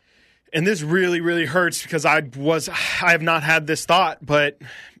 and this really, really hurts, because I have not had this thought, but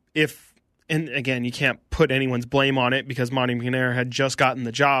and again, you can't put anyone's blame on it because Monty McNair had just gotten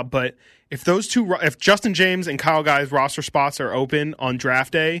the job, but if Justin James and Kyle Guy's roster spots are open on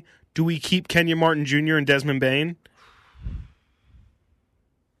draft day, do we keep Kenyon Martin Jr. and Desmond Bane?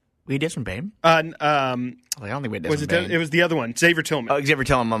 We had Desmond Bain? I don't think we had Desmond Bain. It was the other one, Xavier Tillman. Oh, Xavier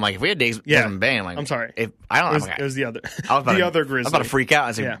Tillman. I'm like, if we had Desmond Bain, I'm like, I'm sorry. If I don't, it was the other. I was about the other Grizzly. I was about to freak out. I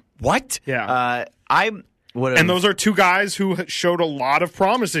was like, what? Yeah. I would. And those are two guys who showed a lot of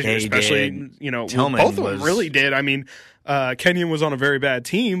promise this year, especially Tillman both of them really did. I mean, Kenyon was on a very bad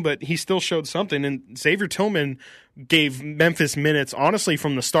team, but he still showed something. And Xavier Tillman gave Memphis minutes. Honestly,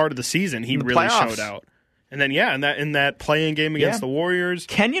 from the start of the season, he really showed out. And then in that play-in game against the Warriors,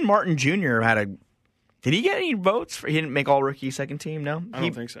 Kenyon Martin Jr. Did he get any votes? He didn't make all rookie second team. No, I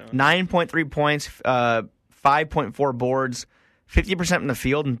don't think so. 9.3 points, 5.4 boards, 50% from the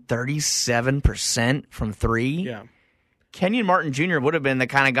field, and 37% from three. Yeah. Kenyon Martin Jr. would have been the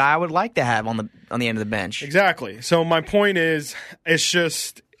kind of guy I would like to have on the end of the bench. Exactly. So my point is, it's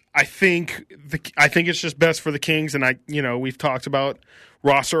just I think it's just best for the Kings, and we've talked about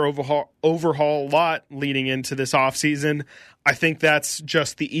roster overhaul a lot leading into this offseason. I think that's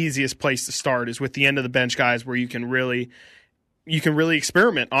just the easiest place to start is with the end of the bench guys, where you can really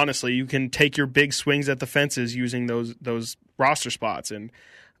experiment. Honestly, you can take your big swings at the fences using those roster spots, and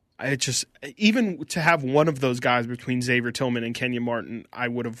I just even to have one of those guys between Xavier Tillman and Kenyon Martin, I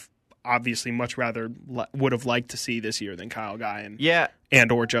would have obviously much rather would have liked to see this year than Kyle Guy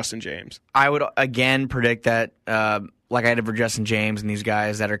and or Justin James. I would again predict that, like I did for Justin James and these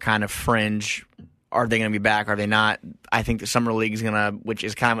guys that are kind of fringe. Are they going to be back? Are they not? I think the Summer League is going to, which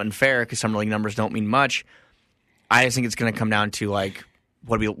is kind of unfair because Summer League numbers don't mean much. I just think it's going to come down to like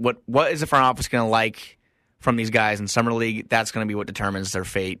what is the front office going to like from these guys in Summer League? That's going to be what determines their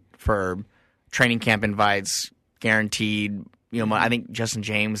fate for training camp invites, guaranteed. I think Justin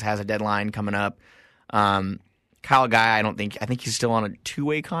James has a deadline coming up. Kyle Guy, I think he's still on a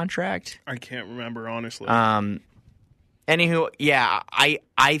 2-way contract. I can't remember, honestly. Anywho, yeah,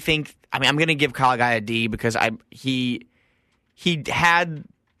 I think I'm going to give Kyle Guy a D because he had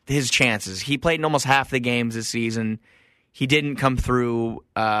his chances. He played in almost half the games this season. He didn't come through.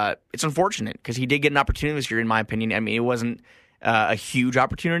 It's unfortunate because he did get an opportunity this year, in my opinion. I mean, it wasn't a huge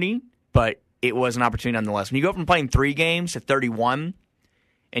opportunity, but it was an opportunity nonetheless. When you go from playing 3 games to 31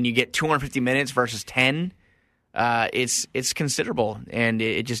 and you get 250 minutes versus 10, it's considerable, and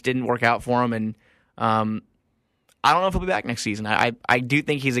it just didn't work out for him. And I don't know if he'll be back next season. I do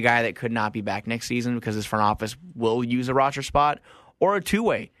think he's a guy that could not be back next season because his front office will use a roster spot or a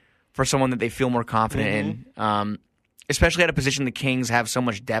 2-way for someone that they feel more confident in, especially at a position the Kings have so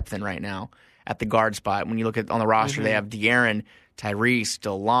much depth in right now at the guard spot. When you look at on the roster, they have De'Aaron, Tyrese,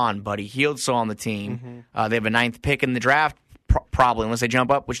 Delon, Buddy Hield still on the team. They have a 9th pick in the draft, probably, unless they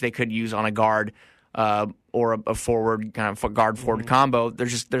jump up, which they could use on a guard or a forward, kind of guard-forward combo.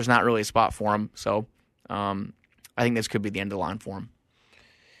 There's not really a spot for him. So I think this could be the end of the line for him.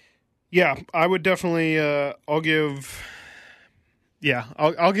 Yeah, I would definitely I'll give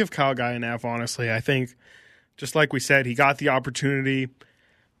Kyle Guy an F, honestly. I think, just like we said, he got the opportunity,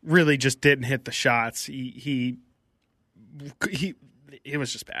 really just didn't hit the shots. He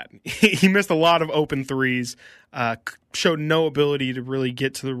was just bad. He missed a lot of open threes, showed no ability to really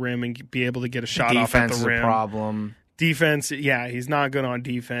get to the rim and be able to get a shot off at the rim. Defense is a problem. Defense, he's not good on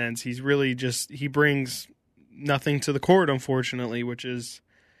defense. He's really he brings nothing to the court, unfortunately, which is,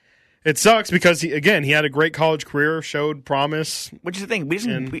 it sucks because he had a great college career, showed promise. Which is the thing,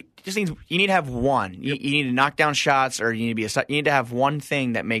 you need to have one. You need to knock down shots, or you need to have one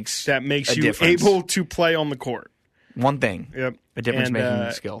thing that makes you difference. Able to play on the court. One thing. Yep. A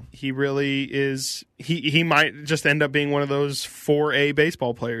difference-making skill. He really is. He might just end up being one of those 4A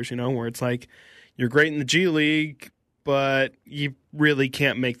baseball players, where it's like you're great in the G League, but you really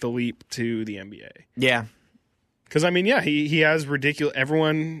can't make the leap to the NBA. Yeah. Because, he has ridiculous –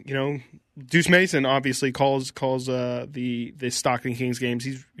 everyone, Deuce Mason obviously calls the Stockton Kings games.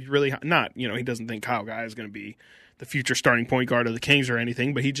 He's really not – he doesn't think Kyle Guy is going to be the future starting point guard of the Kings or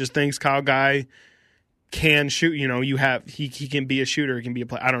anything, but he just thinks Kyle Guy can shoot. He can be a shooter, he can be a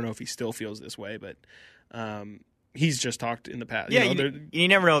player. I don't know if he still feels this way, but he's just talked in the past. Yeah, you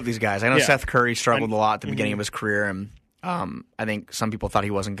never know with these guys. I know Seth Curry struggled a lot at the beginning of his career, and I think some people thought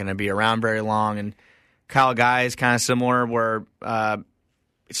he wasn't going to be around very long, and Kyle Guy is kind of similar, where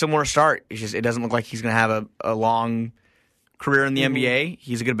similar start. It's just it doesn't look like he's going to have a long career in the NBA.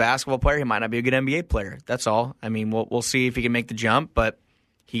 He's a good basketball player. He might not be a good NBA player. That's all. We'll see if he can make the jump, but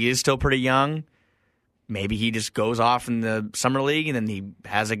he is still pretty young. Maybe he just goes off in the Summer League and then he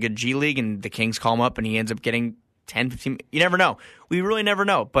has a good G League and the Kings call him up and he ends up getting 10, 15. You never know. We really never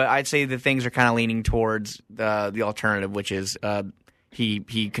know. But I'd say that things are kind of leaning towards the alternative, which is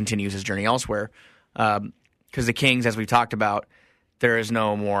he continues his journey elsewhere. Because the Kings, as we've talked about, there is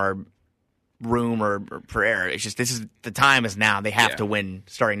no more room or for error. It's just the time is now. They have to win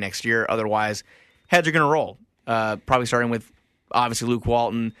starting next year. Otherwise, heads are going to roll. Probably starting with obviously Luke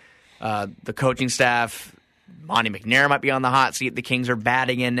Walton, the coaching staff. Monty McNair might be on the hot seat. The Kings are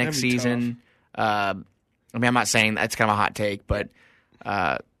batting in next season. I'm not saying that's kind of a hot take, but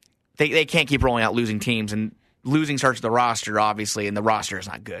they can't keep rolling out losing teams, and losing starts with the roster, obviously, and the roster is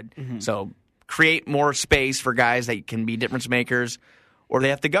not good. Mm-hmm. So create more space for guys that can be difference makers, or they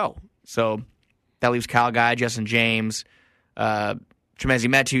have to go. So that leaves Kyle Guy, Justin James, Tremezi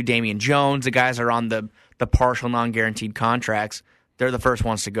Metu, Damian Jones, the guys that are on the partial non-guaranteed contracts. They're the first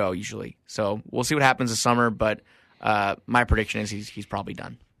ones to go usually. So we'll see what happens this summer, but my prediction is he's probably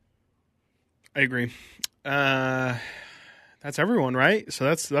done. I agree. That's everyone, right? So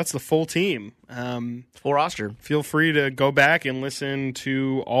that's the full team. Full roster. Feel free to go back and listen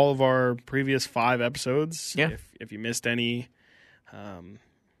to all of our previous 5 episodes. Yeah. If you missed any. And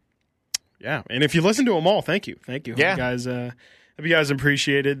if you listened to them all, thank you. Yeah. Hope you guys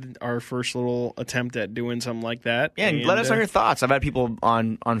appreciated our first little attempt at doing something like that. Yeah, and let us know your thoughts. I've had people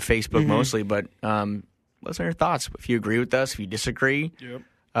on Facebook mostly, but let us know your thoughts. If you agree with us, if you disagree,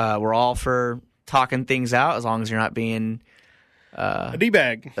 we're all for talking things out as long as you're not being a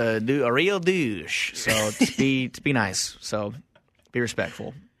D-bag, a real douche. So to be nice. So be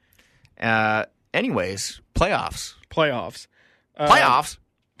respectful. Anyways, playoffs.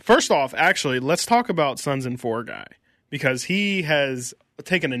 First off, actually, let's talk about Suns and 4 guy, because he has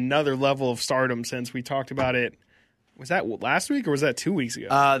taken another level of stardom since we talked about it. Was that last week or was that 2 weeks ago?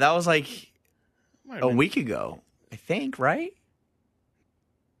 That was like a week ago, I think, right?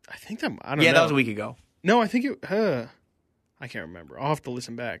 I think that, I don't know. Yeah, that was a week ago. No, I think it, I can't remember. I'll have to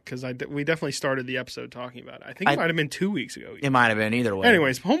listen back because we definitely started the episode talking about it. I think it might have been 2 weeks ago. It might have been either way.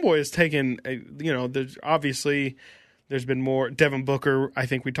 Anyways, Homeboy has taken, there's been more. Devin Booker, I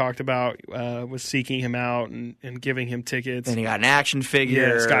think we talked about, was seeking him out and giving him tickets. And he got an action figure.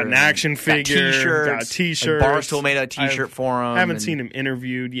 Yeah, he's got an action figure. Got T-shirts. Like Barstool made a T-shirt for him. I haven't seen him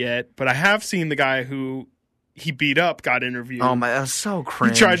interviewed yet, but I have seen the guy who he beat up got interviewed. Oh, my, that was so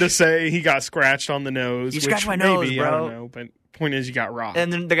cringe. He tried to say he got scratched on the nose. You scratched my nose, bro. I don't know, but point is you got robbed.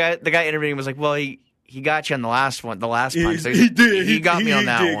 And then the guy interviewing was like, well, he got you on the last punch. So he did. He got me on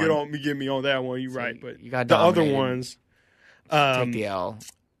that one. He did get me on that one. You're right, but you got the other dominated. ones. Take the L.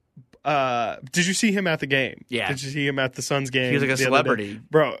 Did you see him at the game? Yeah. Did you see him at the Suns game? He was like a celebrity.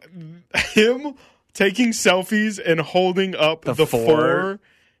 Bro, him taking selfies and holding up the 4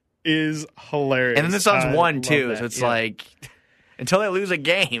 is hilarious. And then the Suns won, too. That. So it's like, until they lose a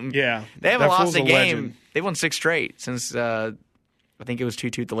game. Yeah. They haven't lost a game. Legend. They won 6 straight since, I think it was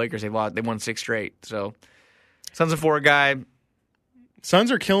 2-2 the Lakers. They won 6 straight. So, Suns and 4 guy.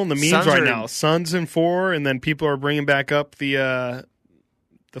 Suns are killing the memes right now. Suns and 4, and then people are bringing back up the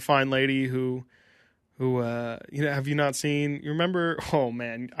fine lady who have you not seen? You remember? Oh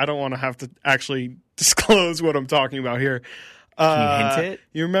man, I don't want to have to actually disclose what I'm talking about here. Can you hint it?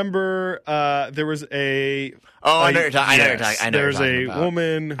 You remember there was a? Oh, I know you're talking. There's a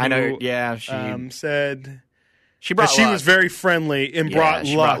woman who I know. Yeah, she said she brought. She was very friendly and brought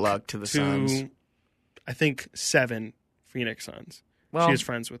luck to the Suns. I think 7 Phoenix Suns. Well, she is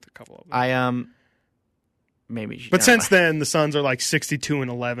friends with a couple of them. Maybe. But since then, the Suns are like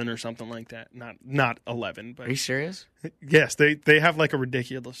 62-11 or something like that. Not 11. But are you serious? Yes, they have like a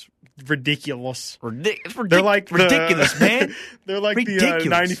ridiculous. It's ridiculous, they're like ridiculous, man. They're like the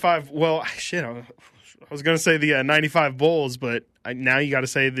 95. Well, shit. I was gonna say the 95 Bulls, but now you got to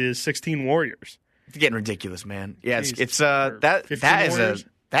say the 16 Warriors. It's getting ridiculous, man. Yeah, Jeez, it's that is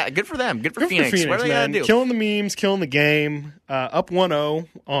good for them. Good for Phoenix. What are they man. gonna do? Killing the memes, killing the game. Up 1-0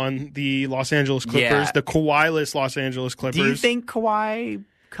 on the Los Angeles Clippers, the Kawhi-less Los Angeles Clippers. Do you think Kawhi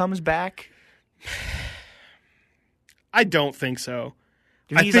comes back? I don't think so.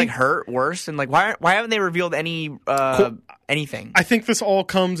 Do you think he's like hurt worse? And like why haven't they revealed anything? I think this all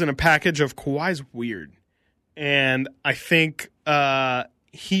comes in a package of Kawhi's weird. And I think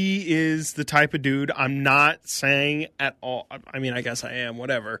he is the type of dude, I'm not saying at all. I mean, I guess I am,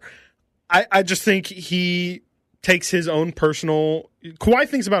 whatever. I just think he takes his own personal. Kawhi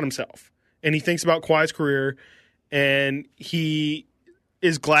thinks about himself, and he thinks about Kawhi's career, and he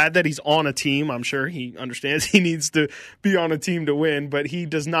is glad that he's on a team. I'm sure he understands he needs to be on a team to win, but he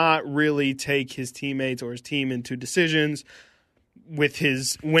does not really take his teammates or his team into decisions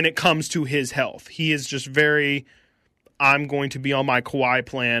when it comes to his health. He is just very, I'm going to be on my Kawhi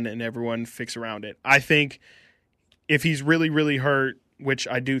plan and everyone fix around it. I think if he's really, really hurt, which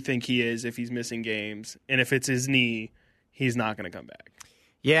I do think he is, if he's missing games, and if it's his knee, he's not going to come back.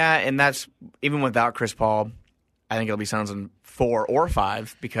 Yeah, and that's even without Chris Paul. I think it'll be Suns in 4 or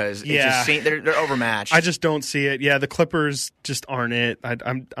 5 because they're overmatched. I just don't see it. Yeah, the Clippers just aren't it.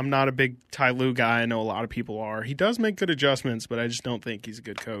 I'm not a big Ty Lue guy. I know a lot of people are. He does make good adjustments, but I just don't think he's a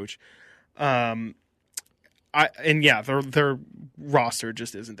good coach. Their roster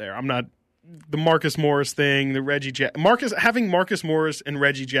just isn't there. I'm not the Marcus Morris thing, the having Marcus Morris and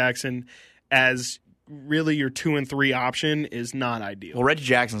Reggie Jackson as really your 2 and 3 option is not ideal. Well, Reggie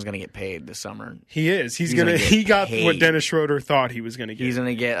Jackson's going to get paid this summer. He is. He got paid. What Dennis Schroeder thought he was going to get. He's going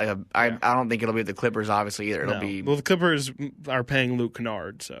to get I don't think it'll be the Clippers obviously either. It'll be the Clippers are paying Luke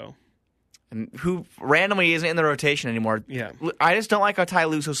Kennard, so. And who randomly isn't in the rotation anymore. Yeah. I just don't like how Ty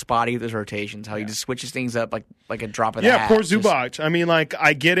Lue's so spotty with his rotations, how he just switches things up like a drop of the hat. Yeah, poor Zubac. I mean, like,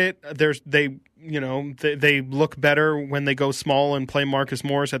 I get it. They look better when they go small and play Marcus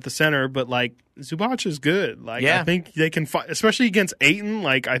Morris at the center, but, like, Zubac is good. Like, I think they can fight, especially against Ayton.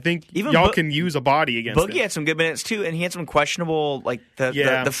 Like, I think even y'all can use a body against Boogie him. had some good minutes, too, and he had some questionable, like, not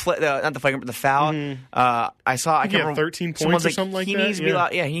the flagrant, but the foul. Mm-hmm. I can't remember. 13 points or something like that. Needs to be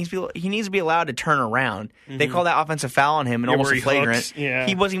allowed, he needs to be allowed to turn around. Mm-hmm. They called that offensive foul on him and almost a flagrant.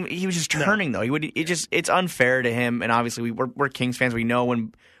 He was just turning, though. It's unfair to him, and obviously we're Kings fans. We know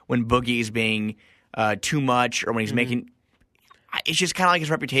when Boogie is being too much or when he's making. It's just kind of like his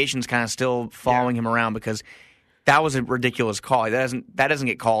reputation's kind of still following him around because that was a ridiculous call. That doesn't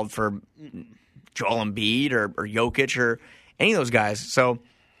get called for Joel Embiid or Jokic or any of those guys. So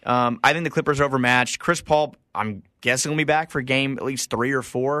I think the Clippers are overmatched. Chris Paul, I'm guessing will be back for game at least 3 or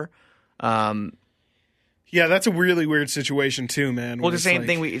 4. Yeah, that's a really weird situation too, man. Well, the same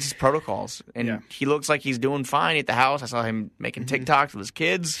thing. It's just protocols, and he looks like he's doing fine at the house. I saw him making TikToks with his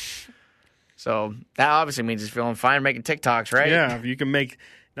kids. So that obviously means he's feeling fine making TikToks, right? Yeah, if you can make.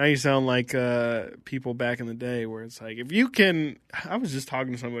 Now you sound like people back in the day where it's like, if you can. I was just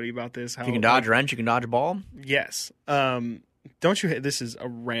talking to somebody about this. How if you can dodge a wrench, you can dodge a ball. Yes. Don't you? This is a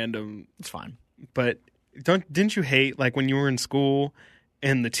random. It's fine. But didn't you hate like when you were in school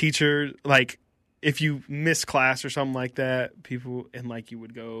and the teacher like if you missed class or something like that, people and like you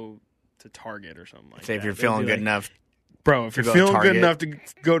would go to Target or something like that. If you're feeling good enough. Bro, if you're feeling good enough to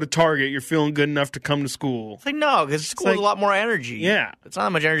go to Target, you're feeling good enough to come to school. It's like, no, because school is a lot more energy. Yeah. It's not that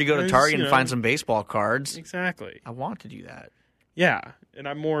much energy to go to Target and find some baseball cards. Exactly. I want to do that. Yeah. And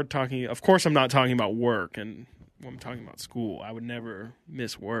I'm more talking, of course, I'm not talking about work. And when I'm talking about school, I would never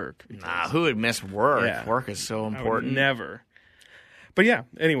miss work. Nah, who would miss work? Yeah. Work is so important. I would never. But yeah,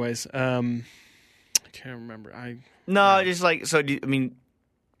 anyways, I can't remember. Just like, so,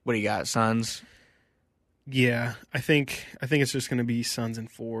 what do you got, Suns? Yeah, I think it's just going to be Suns in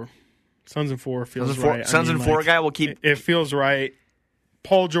 4. Suns in 4 feels right. Suns in 4 guy will keep. It feels right.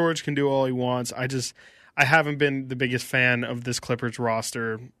 Paul George can do all he wants. I haven't been the biggest fan of this Clippers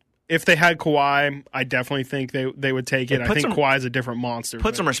roster. If they had Kawhi, I definitely think they would take it. I think Kawhi is a different monster.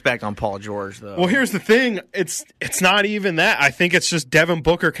 Put some respect on Paul George, though. Well, here's the thing. It's not even that. I think it's just Devin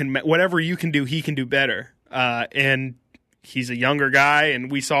Booker can whatever you can do, he can do better. And he's a younger guy,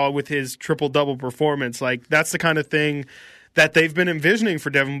 and we saw with his triple-double performance, like that's the kind of thing that they've been envisioning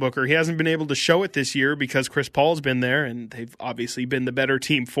for Devin Booker. He hasn't been able to show it this year because Chris Paul's been there, and they've obviously been the better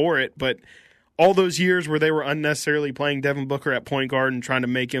team for it. But all those years where they were unnecessarily playing Devin Booker at point guard and trying to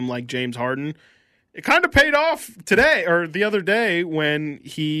make him like James Harden, it kind of paid off today or the other day when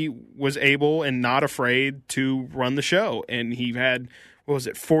he was able and not afraid to run the show. And he had,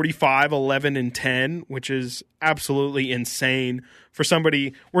 45, 11, and 10, which is absolutely insane for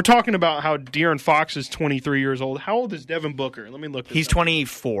somebody. We're talking about how De'Aaron Fox is 23 years old. How old is Devin Booker? Let me look this He's up.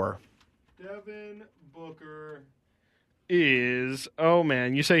 24. Devin Booker is,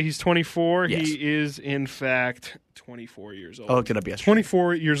 you say he's 24? Yes. He is, in fact, 24 years old. I looked it up yesterday.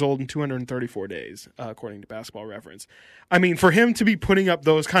 24 years old and 234 days, according to Basketball Reference. I mean, for him to be putting up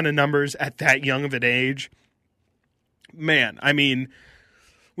those kind of numbers at that young of an age, man, I mean,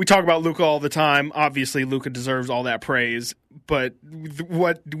 we talk about Luka all the time. Obviously, Luka deserves all that praise. But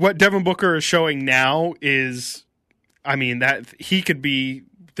what Devin Booker is showing now is, I mean, that he could be.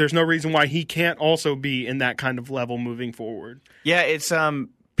 There's no reason why he can't also be in that kind of level moving forward. Yeah, it's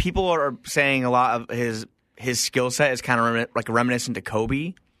people are saying a lot of his skill set is kind of like reminiscent to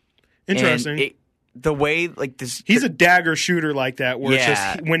Kobe. Interesting. The way like this, he's a dagger shooter like that. Where it's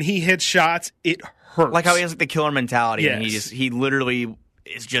just when he hits shots, it hurts. Like how he has like the killer mentality. Yes. And he literally.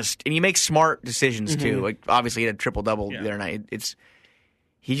 Is just, and he makes smart decisions too. Like obviously, he had a triple double the other night.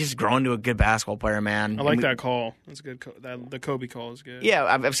 He's just grown to a good basketball player, man. I like that call. That's good. The Kobe call is good. Yeah,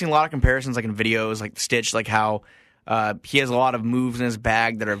 I've seen a lot of comparisons, like in videos, like Stitch, like how He has a lot of moves in his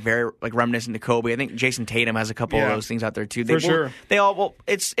bag that are very like reminiscent to Kobe. I think Jason Tatum has a couple of those things out there too. Sure. They all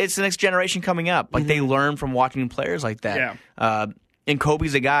it's the next generation coming up. Like they learn from watching players like that. Yeah. And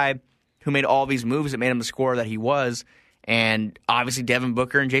Kobe's a guy who made all these moves that made him the scorer that he was. And obviously Devin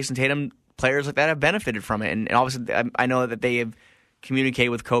Booker and Jason Tatum, players like that have benefited from it. And obviously I know that they have communicated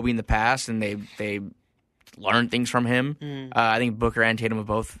with Kobe in the past and they learned things from him. I think Booker and Tatum have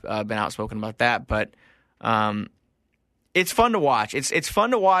both been outspoken about that. But it's fun to watch. It's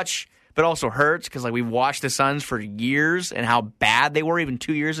fun to watch, but also hurts because like we've watched the Suns for years and how bad they were even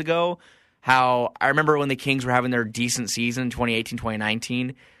 2 years ago. How I remember when the Kings were having their decent season, 2018,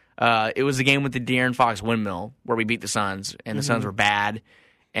 2019. It was the game with the De'Aaron Fox windmill where we beat the Suns, and the Suns were bad.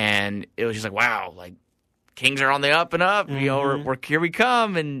 And it was just like, wow, like Kings are on the up and up. You know, we're here we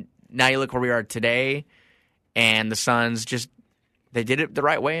come. And now you look where we are today, and the Suns just they did it the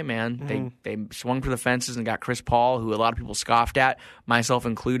right way, man. They swung for the fences and got Chris Paul, who a lot of people scoffed at, myself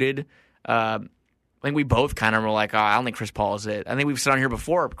included. I think we both kind of were like, oh, I don't think Chris Paul is it. I think we've said on here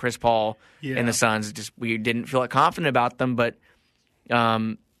before, Chris Paul and the Suns, just we didn't feel like confident about them, but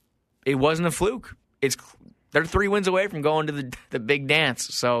it wasn't a fluke. They're 3 wins away from going to the big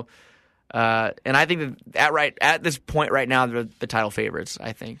dance. So, and I think that at this point right now, they're the title favorites,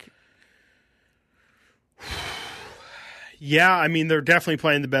 I think. Yeah, I mean, they're definitely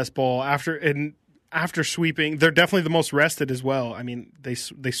playing the best ball after sweeping. They're definitely the most rested as well. I mean, they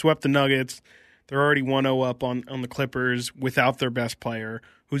swept the Nuggets. They're already 1-0 up on the Clippers without their best player,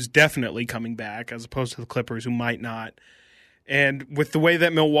 who's definitely coming back, as opposed to the Clippers, who might not. And with the way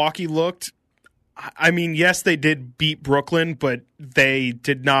that Milwaukee looked, I mean, yes, they did beat Brooklyn, but they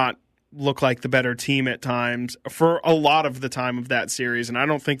did not look like the better team at times for a lot of the time of that series. And I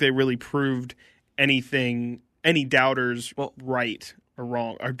don't think they really proved any doubters right or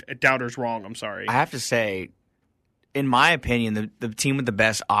wrong, or doubters wrong. I'm sorry. I have to say, in my opinion, the team with the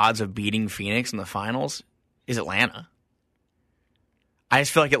best odds of beating Phoenix in the finals is Atlanta. I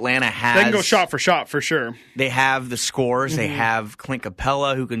just feel like Atlanta has... They can go shot for sure. They have the scores. They have Clint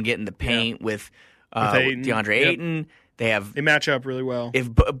Capella, who can get in the paint with DeAndre Ayton. They match up really well. If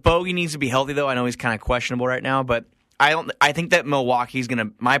Bogey needs to be healthy, though, I know he's kind of questionable right now, but I think that Milwaukee's going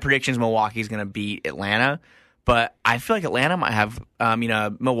to... My prediction is Milwaukee's going to beat Atlanta, but I feel like Atlanta might have...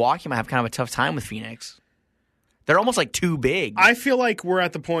 Milwaukee might have kind of a tough time with Phoenix. They're almost like too big. I feel like we're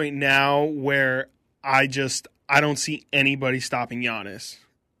at the point now where I don't see anybody stopping Giannis.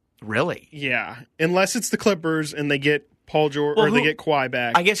 Really? Yeah. Unless it's the Clippers and they get Paul George or they get Kawhi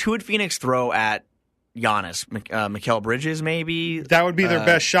back. I guess who would Phoenix throw at Giannis? Mikal Bridges, maybe? That would be their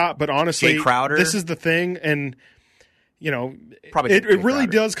best shot, but honestly, Jay Crowder? This is the thing, and probably it really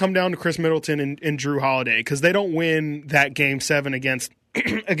does come down to Chris Middleton and Drew Holiday, because they don't win that Game 7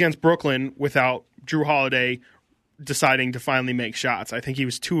 against Brooklyn without Drew Holiday deciding to finally make shots. I think he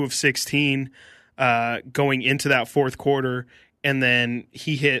was 2 of 16 going into that fourth quarter, and then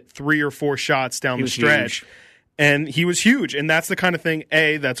he hit 3 or 4 shots down the stretch. Huge. And he was huge, and that's the kind of thing,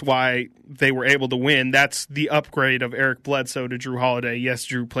 that's why they were able to win. That's the upgrade of Eric Bledsoe to Drew Holiday. Yes,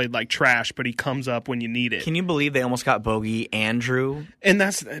 Drew played like trash, but he comes up when you need it. Can you believe they almost got Bogey and Drew? And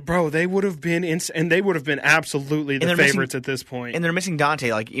they would have been and they would have been absolutely the favorites at this point. And they're missing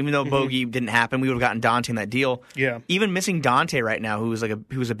Dante. Like, even though Bogey didn't happen, we would have gotten Dante in that deal. Yeah. Even missing Dante right now, who was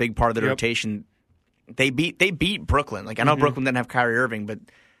a big part of the rotation, they beat Brooklyn. Like, I know Brooklyn didn't have Kyrie Irving, but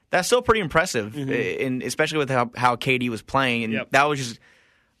that's still pretty impressive, and especially with how KD was playing, and that was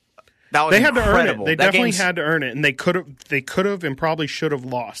they had incredible. To earn it. They definitely had to earn it, and they could have and probably should have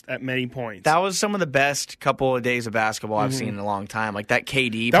lost at many points. That was some of the best couple of days of basketball I've seen in a long time. Like that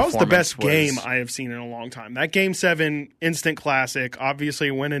KD. That was the best game I have seen in a long time. That Game 7 instant classic. Obviously,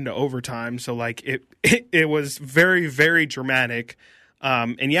 it went into overtime, so like it was very, very dramatic.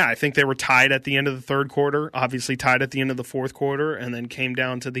 I think they were tied at the end of the third quarter, obviously tied at the end of the fourth quarter, and then came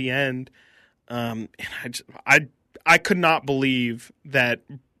down to the end. And I could not believe that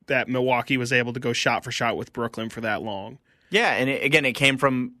Milwaukee was able to go shot for shot with Brooklyn for that long. Yeah, and it came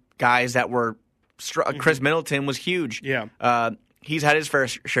from guys that were Chris Middleton was huge. Yeah. He's had his fair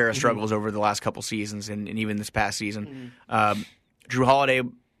share of struggles over the last couple seasons and even this past season. Drew Holiday,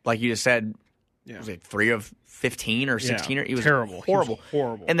 like you just said, was it 3 of 15 or 16? Or he was terrible. Horrible. He was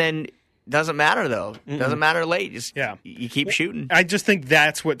horrible. And then doesn't matter, though. Doesn't matter late. Just you keep shooting. I just think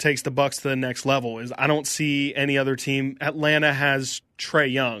that's what takes the Bucks to the next level. Is I don't see any other team. Atlanta has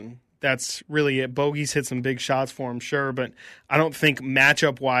Trae Young. That's really it. Bogey's hit some big shots for him, sure, but I don't think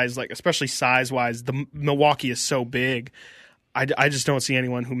matchup-wise, like especially size-wise, the Milwaukee is so big. I just don't see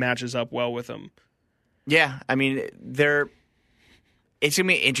anyone who matches up well with them. Yeah, I mean, It's going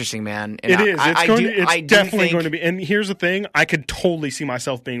to be interesting, man. And It is. It's definitely going to be. And here's the thing. I could totally see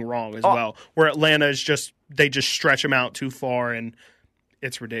myself being wrong as well, where Atlanta is they just stretch them out too far, and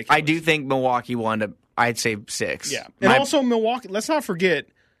it's ridiculous. I do think Milwaukee will end up, I'd say 6. Yeah. And also Milwaukee, let's not forget,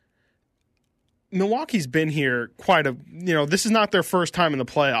 Milwaukee's been here this is not their first time in the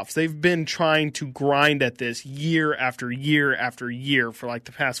playoffs. They've been trying to grind at this year after year after year for like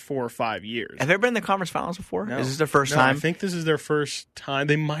the past 4 or 5 years. Have they ever been in the conference finals before? No. Is this their first time? I think this is their first time.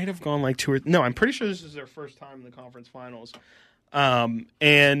 They might have gone like 2 or... No, I'm pretty sure this is their first time in the conference finals.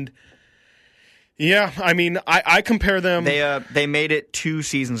 And yeah, I mean, I compare them... They made it 2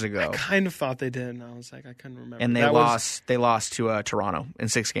 seasons ago. I kind of thought they did, and I was like, I couldn't remember. And they lost to Toronto in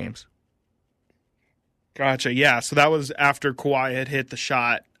 6 games. Gotcha. Yeah. So that was after Kawhi had hit the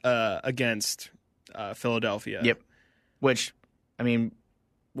shot against Philadelphia. Yep. Which, I mean,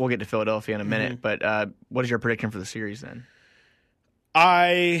 we'll get to Philadelphia in a minute. But what is your prediction for the series then?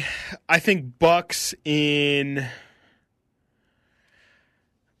 I think Bucks in.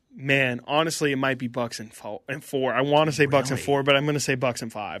 Man, honestly, it might be Bucks in 4. I want to say Bucks in 4, but I'm going to say Bucks in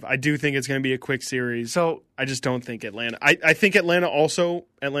 5. I do think it's going to be a quick series. So I just don't think Atlanta. I think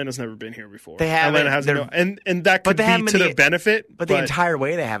Atlanta's never been here before. They haven't. Atlanta hasn't, and that could be to their benefit. But the entire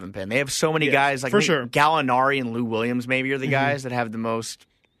way they haven't been. They have so many guys like for sure. Gallinari and Lou Williams maybe are the guys that have the most.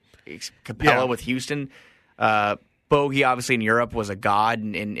 Capella with Houston. Bogey obviously in Europe was a god,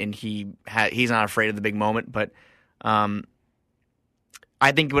 and he's not afraid of the big moment, but.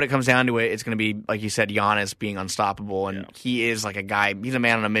 I think when it comes down to it, it's going to be, like you said, Giannis being unstoppable, and he is like a guy. He's a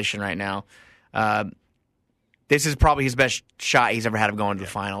man on a mission right now. This is probably his best shot he's ever had of going to the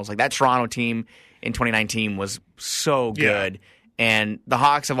finals. Like that Toronto team in 2019 was so good, and the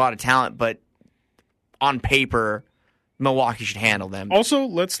Hawks have a lot of talent, but on paper, Milwaukee should handle them. Also,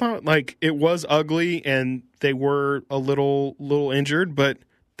 let's not it was ugly, and they were a little injured, but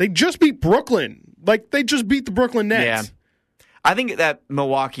they just beat Brooklyn. They just beat the Brooklyn Nets. Yeah. I think that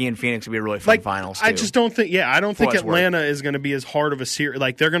Milwaukee and Phoenix would be a really fun finals, too. I just don't think, I don't think Atlanta is going to be as hard of a series.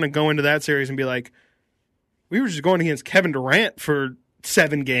 They're going to go into that series and be like, we were just going against Kevin Durant for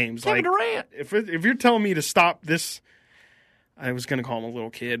 7 games. Kevin Durant. If you're telling me to stop this, I was going to call him a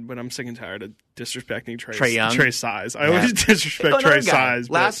little kid, but I'm sick and tired of disrespecting Trey size. I always disrespect Trey size.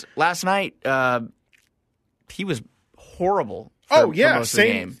 Last night, he was horrible. Exact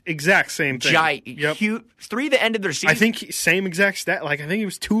same thing. Huge, 3 that ended their season. I think same exact stat. I think he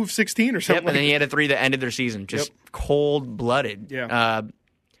was 2 of 16 or something. And then he had a 3 that ended their season. Just cold-blooded. Yeah.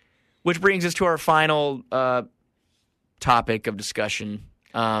 Which brings us to our final topic of discussion.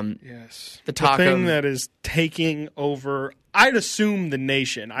 Yes. The thing that is taking over, I'd assume, the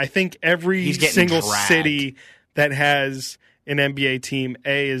nation. I think every single city that has an NBA team,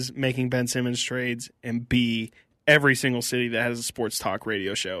 A, is making Ben Simmons trades, and B, every single city that has a sports talk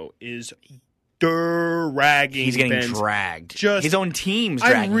radio show is dragging. He's getting dragged. Just his own team's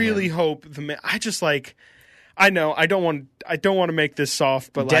dragging. I really hope the man. I just I know I don't want to make this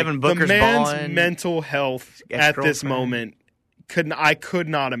soft, but Devin Booker's the man's balling. mental health at this moment I could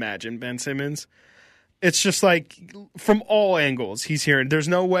not imagine Ben Simmons. It's just from all angles he's hearing. There's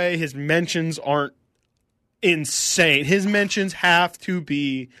no way his mentions aren't insane. His mentions have to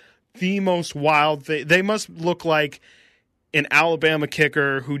be the most wild thing. They must look like an Alabama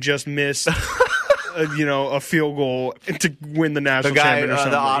kicker who just missed, a field goal to win the national championship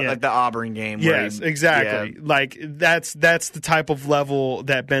or something. The Auburn game. Yes, exactly. Yeah. That's the type of level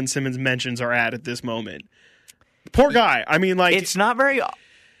that Ben Simmons mentions are at this moment. Poor guy. I mean, it's not very.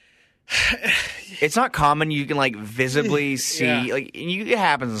 It's not common. You can visibly see it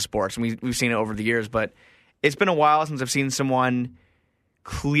happens in sports, and we've seen it over the years. But it's been a while since I've seen someone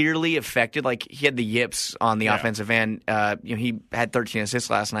clearly affected. He had the yips on the offensive end. He had 13 assists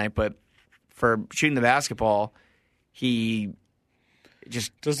last night, but for shooting the basketball, he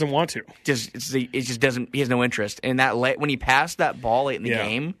just doesn't want to. It just doesn't. He has no interest. And that when he passed that ball late in the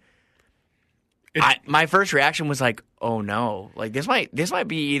game, my first reaction was oh no! This might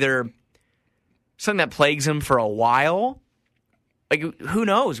be either something that plagues him for a while. Who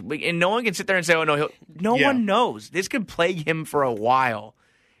knows? And no one can sit there and say, "Oh no!" No one knows. This could plague him for a while.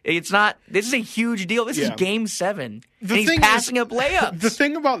 It's not. This is a huge deal. This is Game 7. And he's passing up layups. The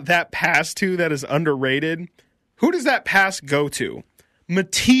thing about that pass too that is underrated. Who does that pass go to?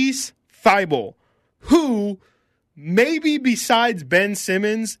 Matisse Thybulle, who maybe besides Ben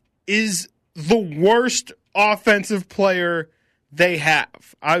Simmons is the worst offensive player they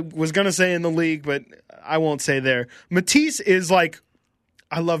have. I was going to say in the league, but I won't say there. Matisse is I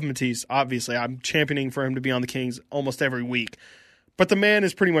love Matisse, obviously. I'm championing for him to be on the Kings almost every week. But the man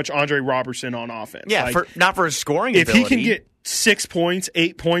is pretty much Andre Robertson on offense. Yeah, not for his scoring ability. 6 points,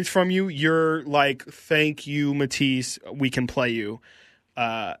 8 points from you, you're like, thank you, Matisse, we can play you.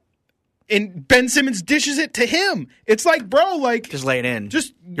 And Ben Simmons dishes it to him. It's like, bro, like... Just lay it in.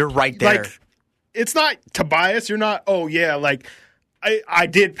 Just You're right there. Like, it's not Tobias. You're not, oh, yeah, like... I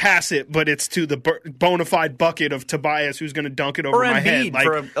did pass it, but it's to the bona fide bucket of Tobias who's going to dunk it over my head. Like,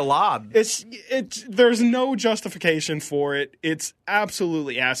 for a lob. There's no justification for it. It's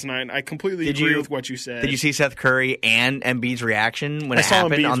absolutely asinine. I completely agree with what you said. Did you see Seth Curry and Embiid's reaction when it saw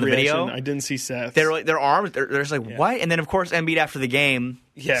happened Embiid's on the reaction. video? I didn't see Seth. Their arms, they're just like, what? And then, of course, Embiid after the game,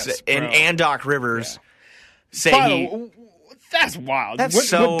 and Doc Rivers say that's wild.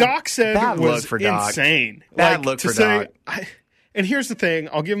 That's what Doc said was insane. Bad look for Doc. And here's the thing.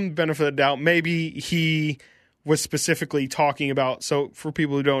 I'll give him the benefit of the doubt. Maybe he was specifically talking about, so for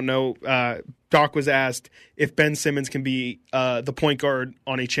people who don't know, Doc was asked if Ben Simmons can be the point guard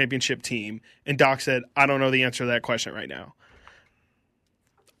on a championship team. And Doc said, I don't know the answer to that question right now.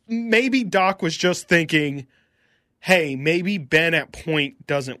 Maybe Doc was just thinking, hey, maybe Ben at point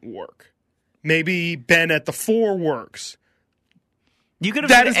doesn't work. Maybe Ben at the 4 works. You could have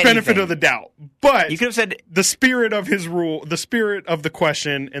that said is anything. Benefit of the doubt. But you could have said the spirit of his rule, the spirit of the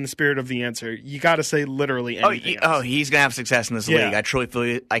question, and the spirit of the answer. You got to say literally anything. He's gonna have success in this league. I truly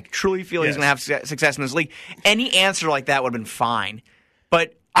feel he's gonna have success in this league. Any answer like that would have been fine,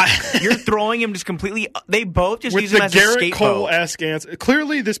 but you're throwing him just completely. They both just use him as a scapegoat. With the Garrett Cole-esque answer.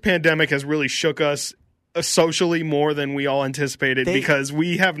 Clearly, this pandemic has really shook us socially more than we all anticipated because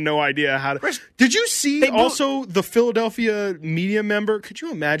we have no idea how to. Did you see also the Philadelphia media member? Could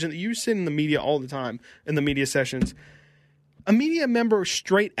you imagine that you sit in the media all the time in the media sessions? A media member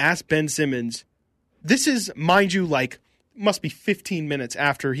straight asked Ben Simmons. This is, mind you, like must be 15 minutes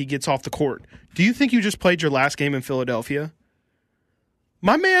after he gets off the court. Do you think you just played your last game in Philadelphia?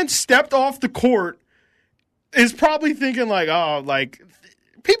 My man stepped off the court. Is probably thinking like, oh, like.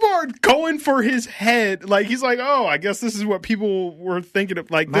 People are going for his head. Like, he's like, oh, I guess this is what people were thinking of.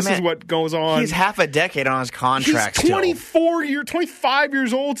 Like, this is what goes on. He's half a decade on his contract. He's 25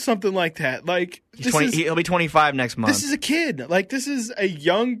 years old, something like that. Like, he'll be 25 next month. This is a kid. Like, this is a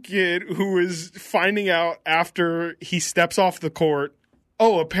young kid who is finding out after he steps off the court.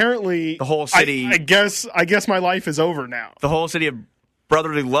 Oh, apparently the whole city. I guess my life is over now. The whole city of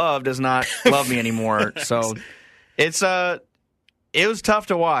brotherly love does not love me anymore. So it was tough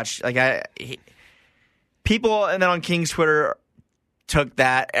to watch. People, and then on King's Twitter took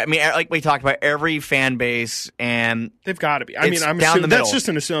that. I mean, like we talked about, every fan base, and they've got to be. I mean, I'm assuming that's just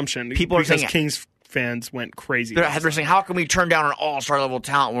an assumption. People are saying Kings fans went crazy. They're saying, "How can we turn down an all-star level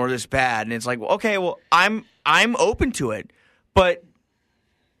talent when we're this bad?" And it's like, well, okay, well, I'm open to it, but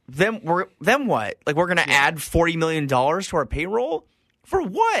then what? Like, we're going to add $40 million to our payroll for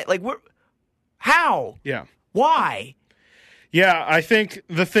what? Like, how? Yeah. Why? Yeah, I think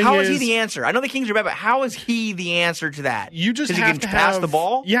the thing how is he the answer? I know the Kings are bad, but how is he the answer to that? You just have to pass the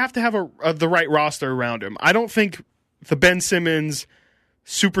ball. You have to have the right roster around him. I don't think the Ben Simmons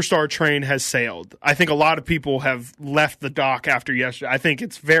superstar train has sailed. I think a lot of people have left the dock after yesterday. I think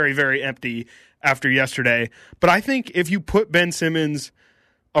it's very, very empty after yesterday. But I think if you put Ben Simmons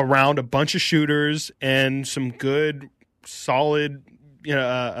around a bunch of shooters and some good, solid,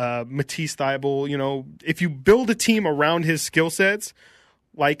 Matisse Thybulle, if you build a team around his skill sets,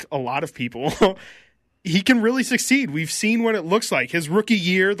 like a lot of people, he can really succeed. We've seen what it looks like. His rookie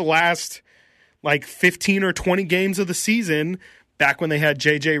year, the last 15 or 20 games of the season, back when they had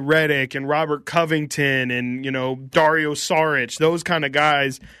J.J. Redick and Robert Covington and, Dario Saric, those kind of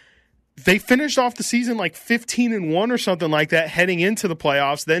guys, they finished off the season 15-1 or something like that heading into the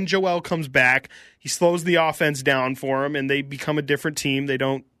playoffs. Then Joel comes back. He slows the offense down for him, and they become a different team. They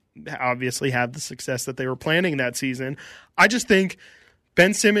don't obviously have the success that they were planning that season. I just think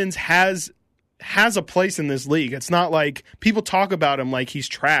Ben Simmons has a place in this league. It's not like people talk about him like he's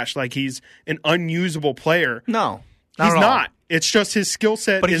trash, like he's an unusable player. No, he's not. It's just his skill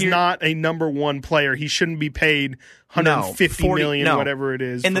set is not a number one player. He shouldn't be paid $150 million, whatever it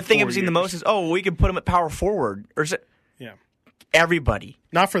is. And the thing I've seen the most is, we could put him at power forward. Or is it? Yeah. Everybody.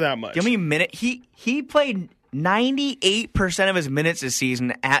 Not for that much. Give me a minute. He played 98% of his minutes this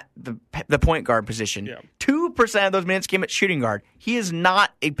season at the point guard position. Yeah. 2% of those minutes came at shooting guard. He is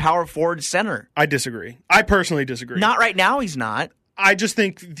not a power forward center. I disagree. I personally disagree. Not right now, he's not. I just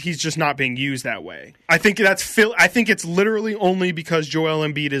think he's just not being used that way. I think it's literally only because Joel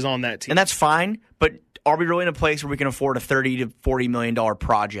Embiid is on that team. And that's fine, but are we really in a place where we can afford a $30 to $40 million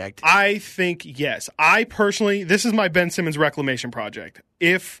project? I think yes. I personally, this is my Ben Simmons reclamation project.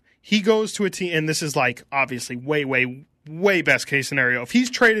 If he goes to a team, and this is obviously way, way, way best case scenario. If he's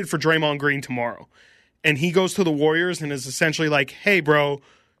traded for Draymond Green tomorrow, and he goes to the Warriors and is essentially like, hey, bro,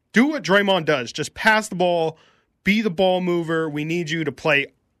 do what Draymond does. Just pass the ball, be the ball mover. We need you to play,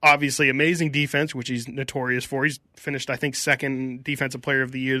 obviously, amazing defense, which he's notorious for. He's finished, I think, second Defensive Player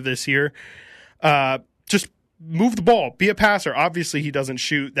of the Year this year. Just move the ball, be a passer. Obviously, he doesn't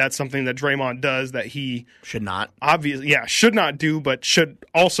shoot. That's something that Draymond does that he should not. Obviously, should not do, but should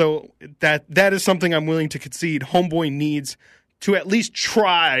also. That is something I'm willing to concede. Homeboy needs to at least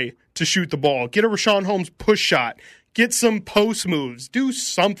try to shoot the ball. Get a Rashawn Holmes push shot. Get some post moves. Do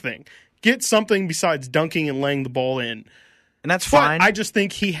something. Get something besides dunking and laying the ball in. And that's fine. But I just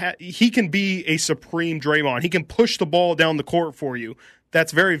think he can be a supreme Draymond. He can push the ball down the court for you.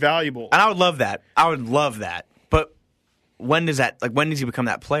 That's very valuable. And I would love that. But when does he become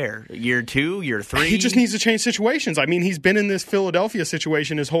that player? Year 2, year 3? He just needs to change situations. I mean, he's been in this Philadelphia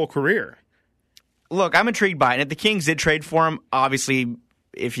situation his whole career. Look, I'm intrigued by it. And if the Kings did trade for him, obviously,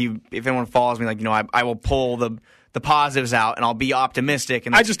 if anyone follows me, I will pull the positives out and I'll be optimistic.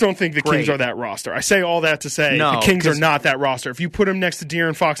 And I just don't think the Kings are that roster. I say all that to say the Kings are not that roster. If you put him next to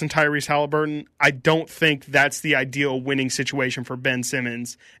De'Aaron Fox and Tyrese Halliburton, I don't think that's the ideal winning situation for Ben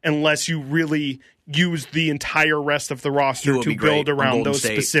Simmons unless you really use the entire rest of the roster to build around those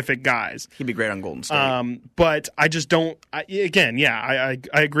specific guys. He'd be great on Golden State. But I just don't. I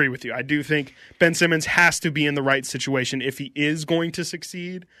agree with you. I do think Ben Simmons has to be in the right situation if he is going to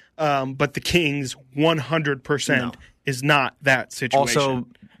succeed. But the Kings 100% is not that situation. Also,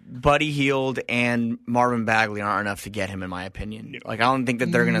 Buddy Hield and Marvin Bagley aren't enough to get him, in my opinion. I don't think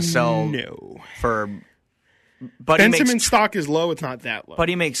that they're going to sell for. Ben Simmons' stock is low. It's not that low.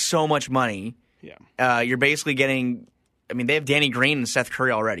 Buddy makes so much money. Yeah, you're basically getting. I mean, they have Danny Green and Seth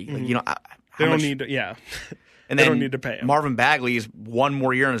Curry already. Mm-hmm. They don't need to. Yeah, and they don't need to pay him. Marvin Bagley is one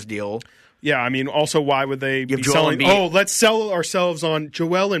more year on his deal. Yeah, I mean, also, why would they be selling? Let's sell ourselves on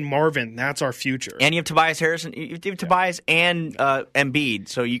Joel and Marvin. That's our future. And you have Tobias Harrison. You have Tobias and Embiid,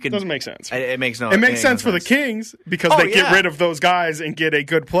 so you could. Doesn't make sense. It makes no. It makes sense for the Kings because they get rid of those guys and get a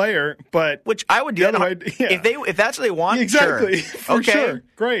good player. But which I would do if that's what they want. Exactly, sure. Sure,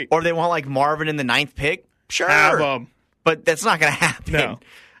 great. Or they want Marvin in the 9th pick. Sure, have them. But that's not going to happen.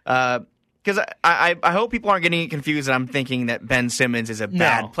 No. Because I hope people aren't getting confused that I'm thinking that Ben Simmons is a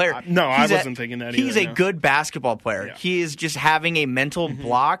bad player. I wasn't thinking that either. He's a good basketball player. Yeah. He is just having a mental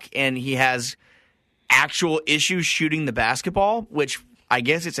block, and he has actual issues shooting the basketball, which I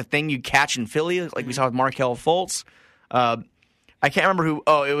guess it's a thing you catch in Philly, like we saw with Markelle Fultz. I can't remember who.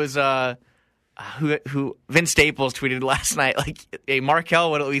 Oh, it was who Vince Staples tweeted last night.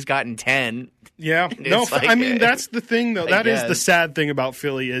 Markelle would at least gotten 10. Yeah, I mean that's the thing though. That is the sad thing about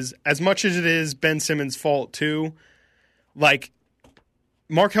Philly is as much as it is Ben Simmons' fault too.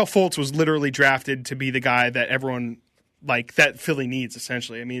 Markelle Fultz was literally drafted to be the guy that everyone that Philly needs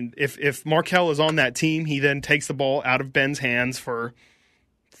essentially. I mean, if Markelle is on that team, he then takes the ball out of Ben's hands for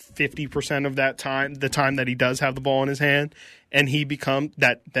 50% of that time, the time that he does have the ball in his hand, and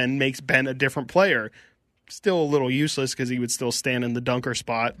then makes Ben a different player. Still a little useless because he would still stand in the dunker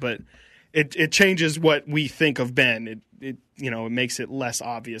spot, but. It changes what we think of Ben. It makes it less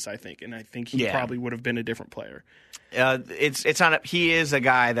obvious, I think, and I think he probably would have been a different player. It's not. He is a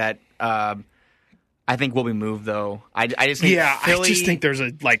guy that I think will be moved though. I just think Philly, I just think there's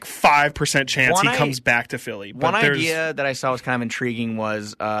a 5% chance he comes back to Philly. But one idea that I saw was kind of intriguing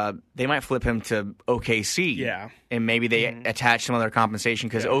was they might flip him to OKC. Yeah, and maybe they attach some other compensation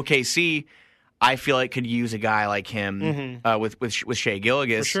because OKC. I feel like could use a guy like him with Shea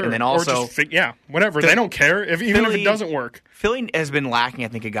Gilgeous, sure. And then also whatever. They don't care even if it doesn't work. Philly has been lacking, I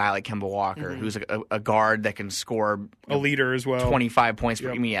think, a guy like Kemba Walker, who's a guard that can score a leader as well, 25 points.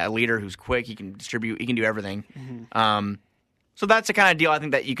 Yep. A leader who's quick. He can distribute. He can do everything. So that's the kind of deal I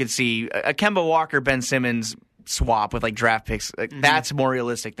think that you could see a Kemba Walker Ben Simmons swap with draft picks. That's more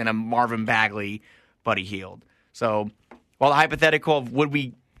realistic than a Marvin Bagley Buddy Hield. So while the hypothetical of would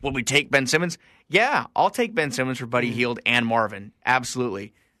we take Ben Simmons? Yeah, I'll take Ben Simmons for Buddy Hield and Marvin.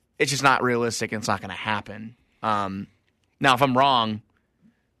 Absolutely. It's just not realistic and it's not going to happen. Now, if I'm wrong,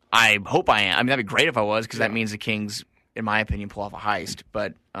 I hope I am. I mean, that'd be great if I was because that means the Kings, in my opinion, pull off a heist.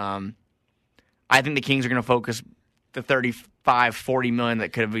 But I think the Kings are going to focus the $35, $40 million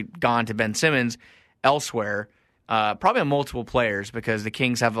that could have gone to Ben Simmons elsewhere, probably on multiple players because the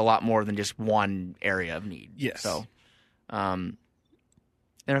Kings have a lot more than just one area of need. Yes. So,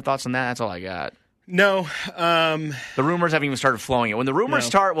 any thoughts on that? That's all I got. No. The rumors haven't even started flowing yet. When the rumors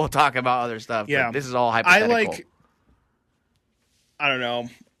start, we'll talk about other stuff. Yeah. But this is all hypothetical. I don't know.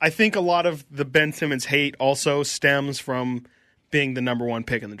 I think a lot of the Ben Simmons hate also stems from being the number one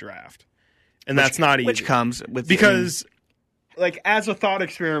pick in the draft. And that's not easy. Which comes with... Because, like as a thought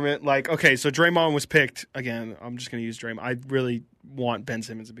experiment, like, okay, so Draymond was picked again. I'm just going to use Draymond. I really want Ben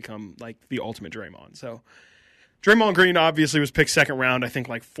Simmons to become like the ultimate Draymond. So Draymond Green obviously was picked second round. I think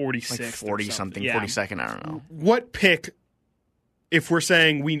like 46th, like 40 something, yeah. 42nd. I don't know. What pick? If we're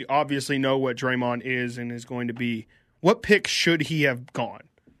saying we obviously know what Draymond is and is going to be, what pick should he have gone?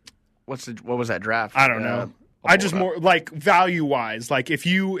 What was that draft? I don't know. I just more like value wise. Like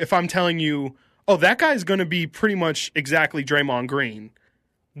if I'm telling you, oh, that guy's going to be pretty much exactly Draymond Green.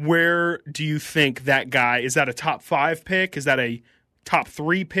 Where do you think that guy is? That a top 5 pick? Is that a top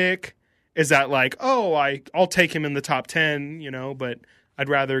 3 pick? Is that like, oh, I'll take him in the top 10, but I'd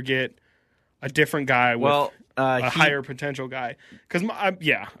rather get a different guy with a higher potential guy. Because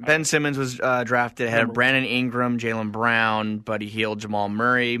Ben Simmons was drafted ahead of Brandon Ingram, Jaylen Brown, Buddy Hield, Jamal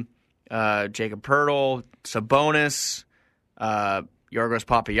Murray, Jacob Poeltl, Sabonis, Yorgos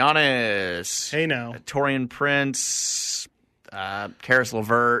Papagiannis. Hey now. Taurean Prince, Karis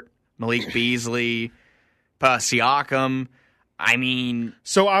LeVert, Malik Beasley, Siakam. I mean...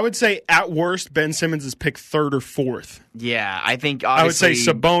 So I would say, at worst, Ben Simmons is picked 3rd or 4th. Yeah, I think obviously... I would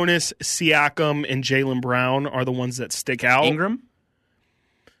say Sabonis, Siakam, and Jaylen Brown are the ones that stick out. Ingram?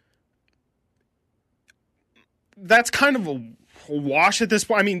 That's kind of a wash at this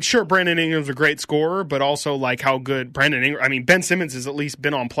point. I mean, sure, Brandon Ingram's a great scorer, but also like how good Brandon Ingram... I mean, Ben Simmons has at least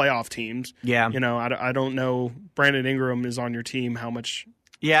been on playoff teams. Yeah. I don't know. Brandon Ingram is on your team. How much...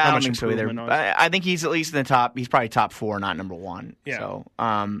 Yeah, I don't think so either. I think he's at least in the top. He's probably top 4, not number 1. Yeah. So,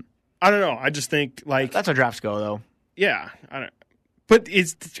 I don't know. I just think like that's how drafts go, though. Yeah, but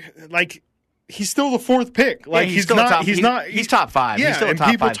it's like he's still the 4th pick. Like yeah, he's not. He's top 5. Yeah, he's still a and top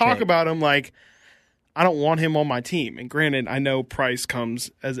people 5 talk pick. about him like I don't want him on my team. And granted, I know price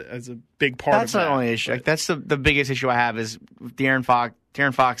comes as a big part. That's of that. That's the only issue. Like, that's the biggest issue I have is De'Aaron Fox.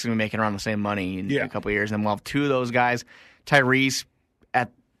 De'Aaron Fox is going to be making around the same money in a couple of years, and then we'll have 2 of those guys. Tyrese at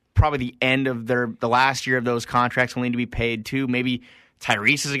probably the end of the last year of those contracts will need to be paid too. Maybe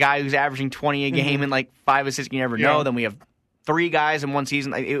Tyrese is a guy who's averaging 20 a game and like 5 assists. You never know. Then we have 3 guys in one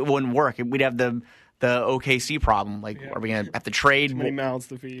season. It wouldn't work. We'd have the OKC problem. Like, are we going to have to trade? Too many mouths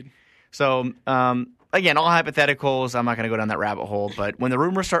to feed. So, again, all hypotheticals. I'm not going to go down that rabbit hole. But when the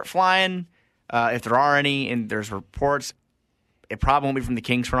rumors start flying, if there are any, and there's reports, it probably won't be from the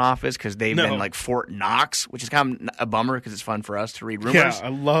Kings front office because they've been like Fort Knox, which is kind of a bummer because it's fun for us to read rumors. Yeah, I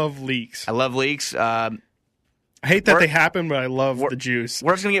love leaks. I hate that they happen, but I love the juice.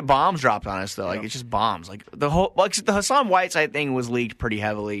 We're just gonna get bombs dropped on us though. Like it's just bombs. Like the Hassan Whiteside thing was leaked pretty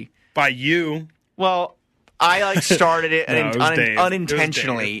heavily by you. Well, I started it, it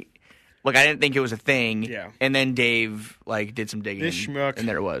unintentionally. Like I didn't think it was a thing. Yeah. And then Dave did some digging. This schmuck. And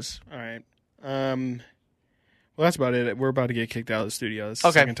there it was. All right. Well, that's about it. We're about to get kicked out of the studio. This is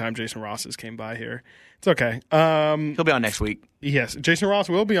the second time Jason Ross has came by here. It's okay. He'll be on next week. Yes, Jason Ross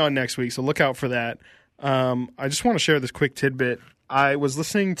will be on next week, so look out for that. I just want to share this quick tidbit. I was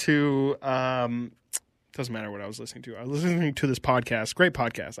listening to doesn't matter what I was listening to. I was listening to this podcast, great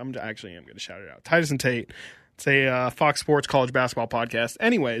podcast. I'm going to shout it out. Titus and Tate. It's a Fox Sports college basketball podcast.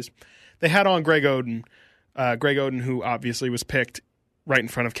 Anyways, they had on Greg Oden. Greg Oden, who obviously was picked right in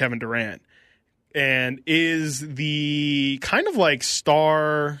front of Kevin Durant, and is the kind of like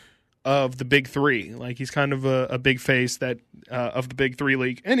star of the Big Three. Like he's kind of a big face that of the Big Three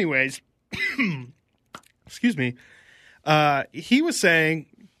league. Anyways, excuse me. He was saying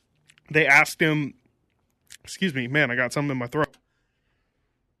they asked him. Excuse me, man, I got something in my throat.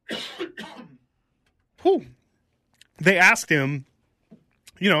 Whew. They asked him,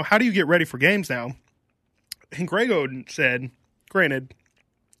 how do you get ready for games now? And Greg Oden said, granted,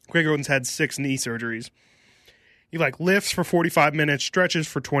 Greg Oden's had 6 knee surgeries. He lifts for 45 minutes, stretches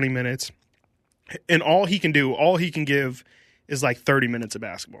for 20 minutes, and all he can give is 30 minutes of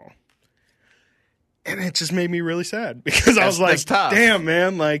basketball. And it just made me really sad because I was like, damn,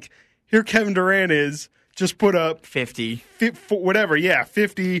 man, here Kevin Durant is, just put up 50,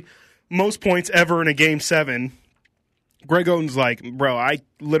 50 most points ever in a game 7. Greg Oden's like, bro, I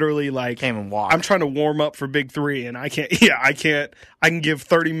literally can't even walk. I'm trying to warm up for Big Three, and I can't. Yeah, I can't. I can give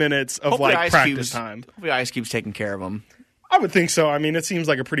 30 minutes of practice time. Hopefully, Ice Cube's taking care of him. I would think so. I mean, it seems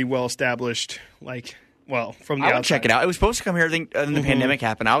like a pretty well established from the outside. I would check it out. It was supposed to come here. Then the pandemic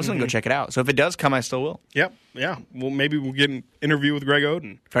happened. I was going to go check it out. So if it does come, I still will. Yep. Yeah. Well, maybe we'll get an interview with Greg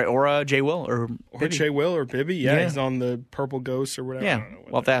Oden, right? Or Jay Will or Jay Will or Bibby. Yeah, he's on the Purple Ghost or whatever. Yeah,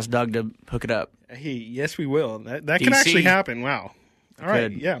 we'll have to ask Doug to hook it up. Yes, we will. That can actually happen. Wow. All right.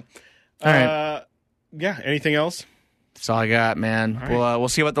 Yeah. All right. Yeah. Anything else? That's all I got, man. Right. We'll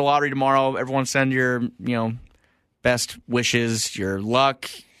see about the lottery tomorrow. Everyone send your best wishes, your luck,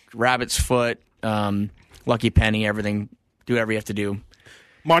 rabbit's foot, lucky penny, everything do whatever you have to do.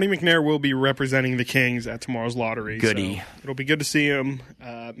 Monty McNair will be representing the Kings at tomorrow's lottery. Goody. So it'll be good to see him.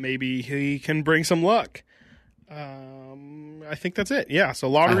 Maybe he can bring some luck. I think that's it. Yeah, so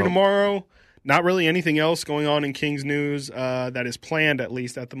lottery tomorrow. Not really anything else going on in Kings news that is planned, at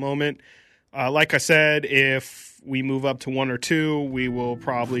least at the moment. Like I said, if we move up to 1 or 2, we will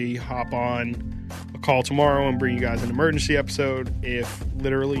probably hop on a call tomorrow and bring you guys an emergency episode. If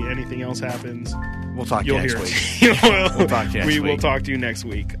literally anything else happens, we'll talk to you next week. We'll talk to you next week. We will talk to you next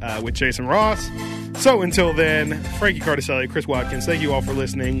week with Jason Ross. So until then, Frankie Cardicelli, Chris Watkins, thank you all for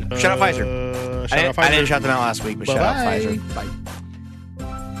listening. Shout out Pfizer. I didn't shout them out last week, but shout out Pfizer. Bye.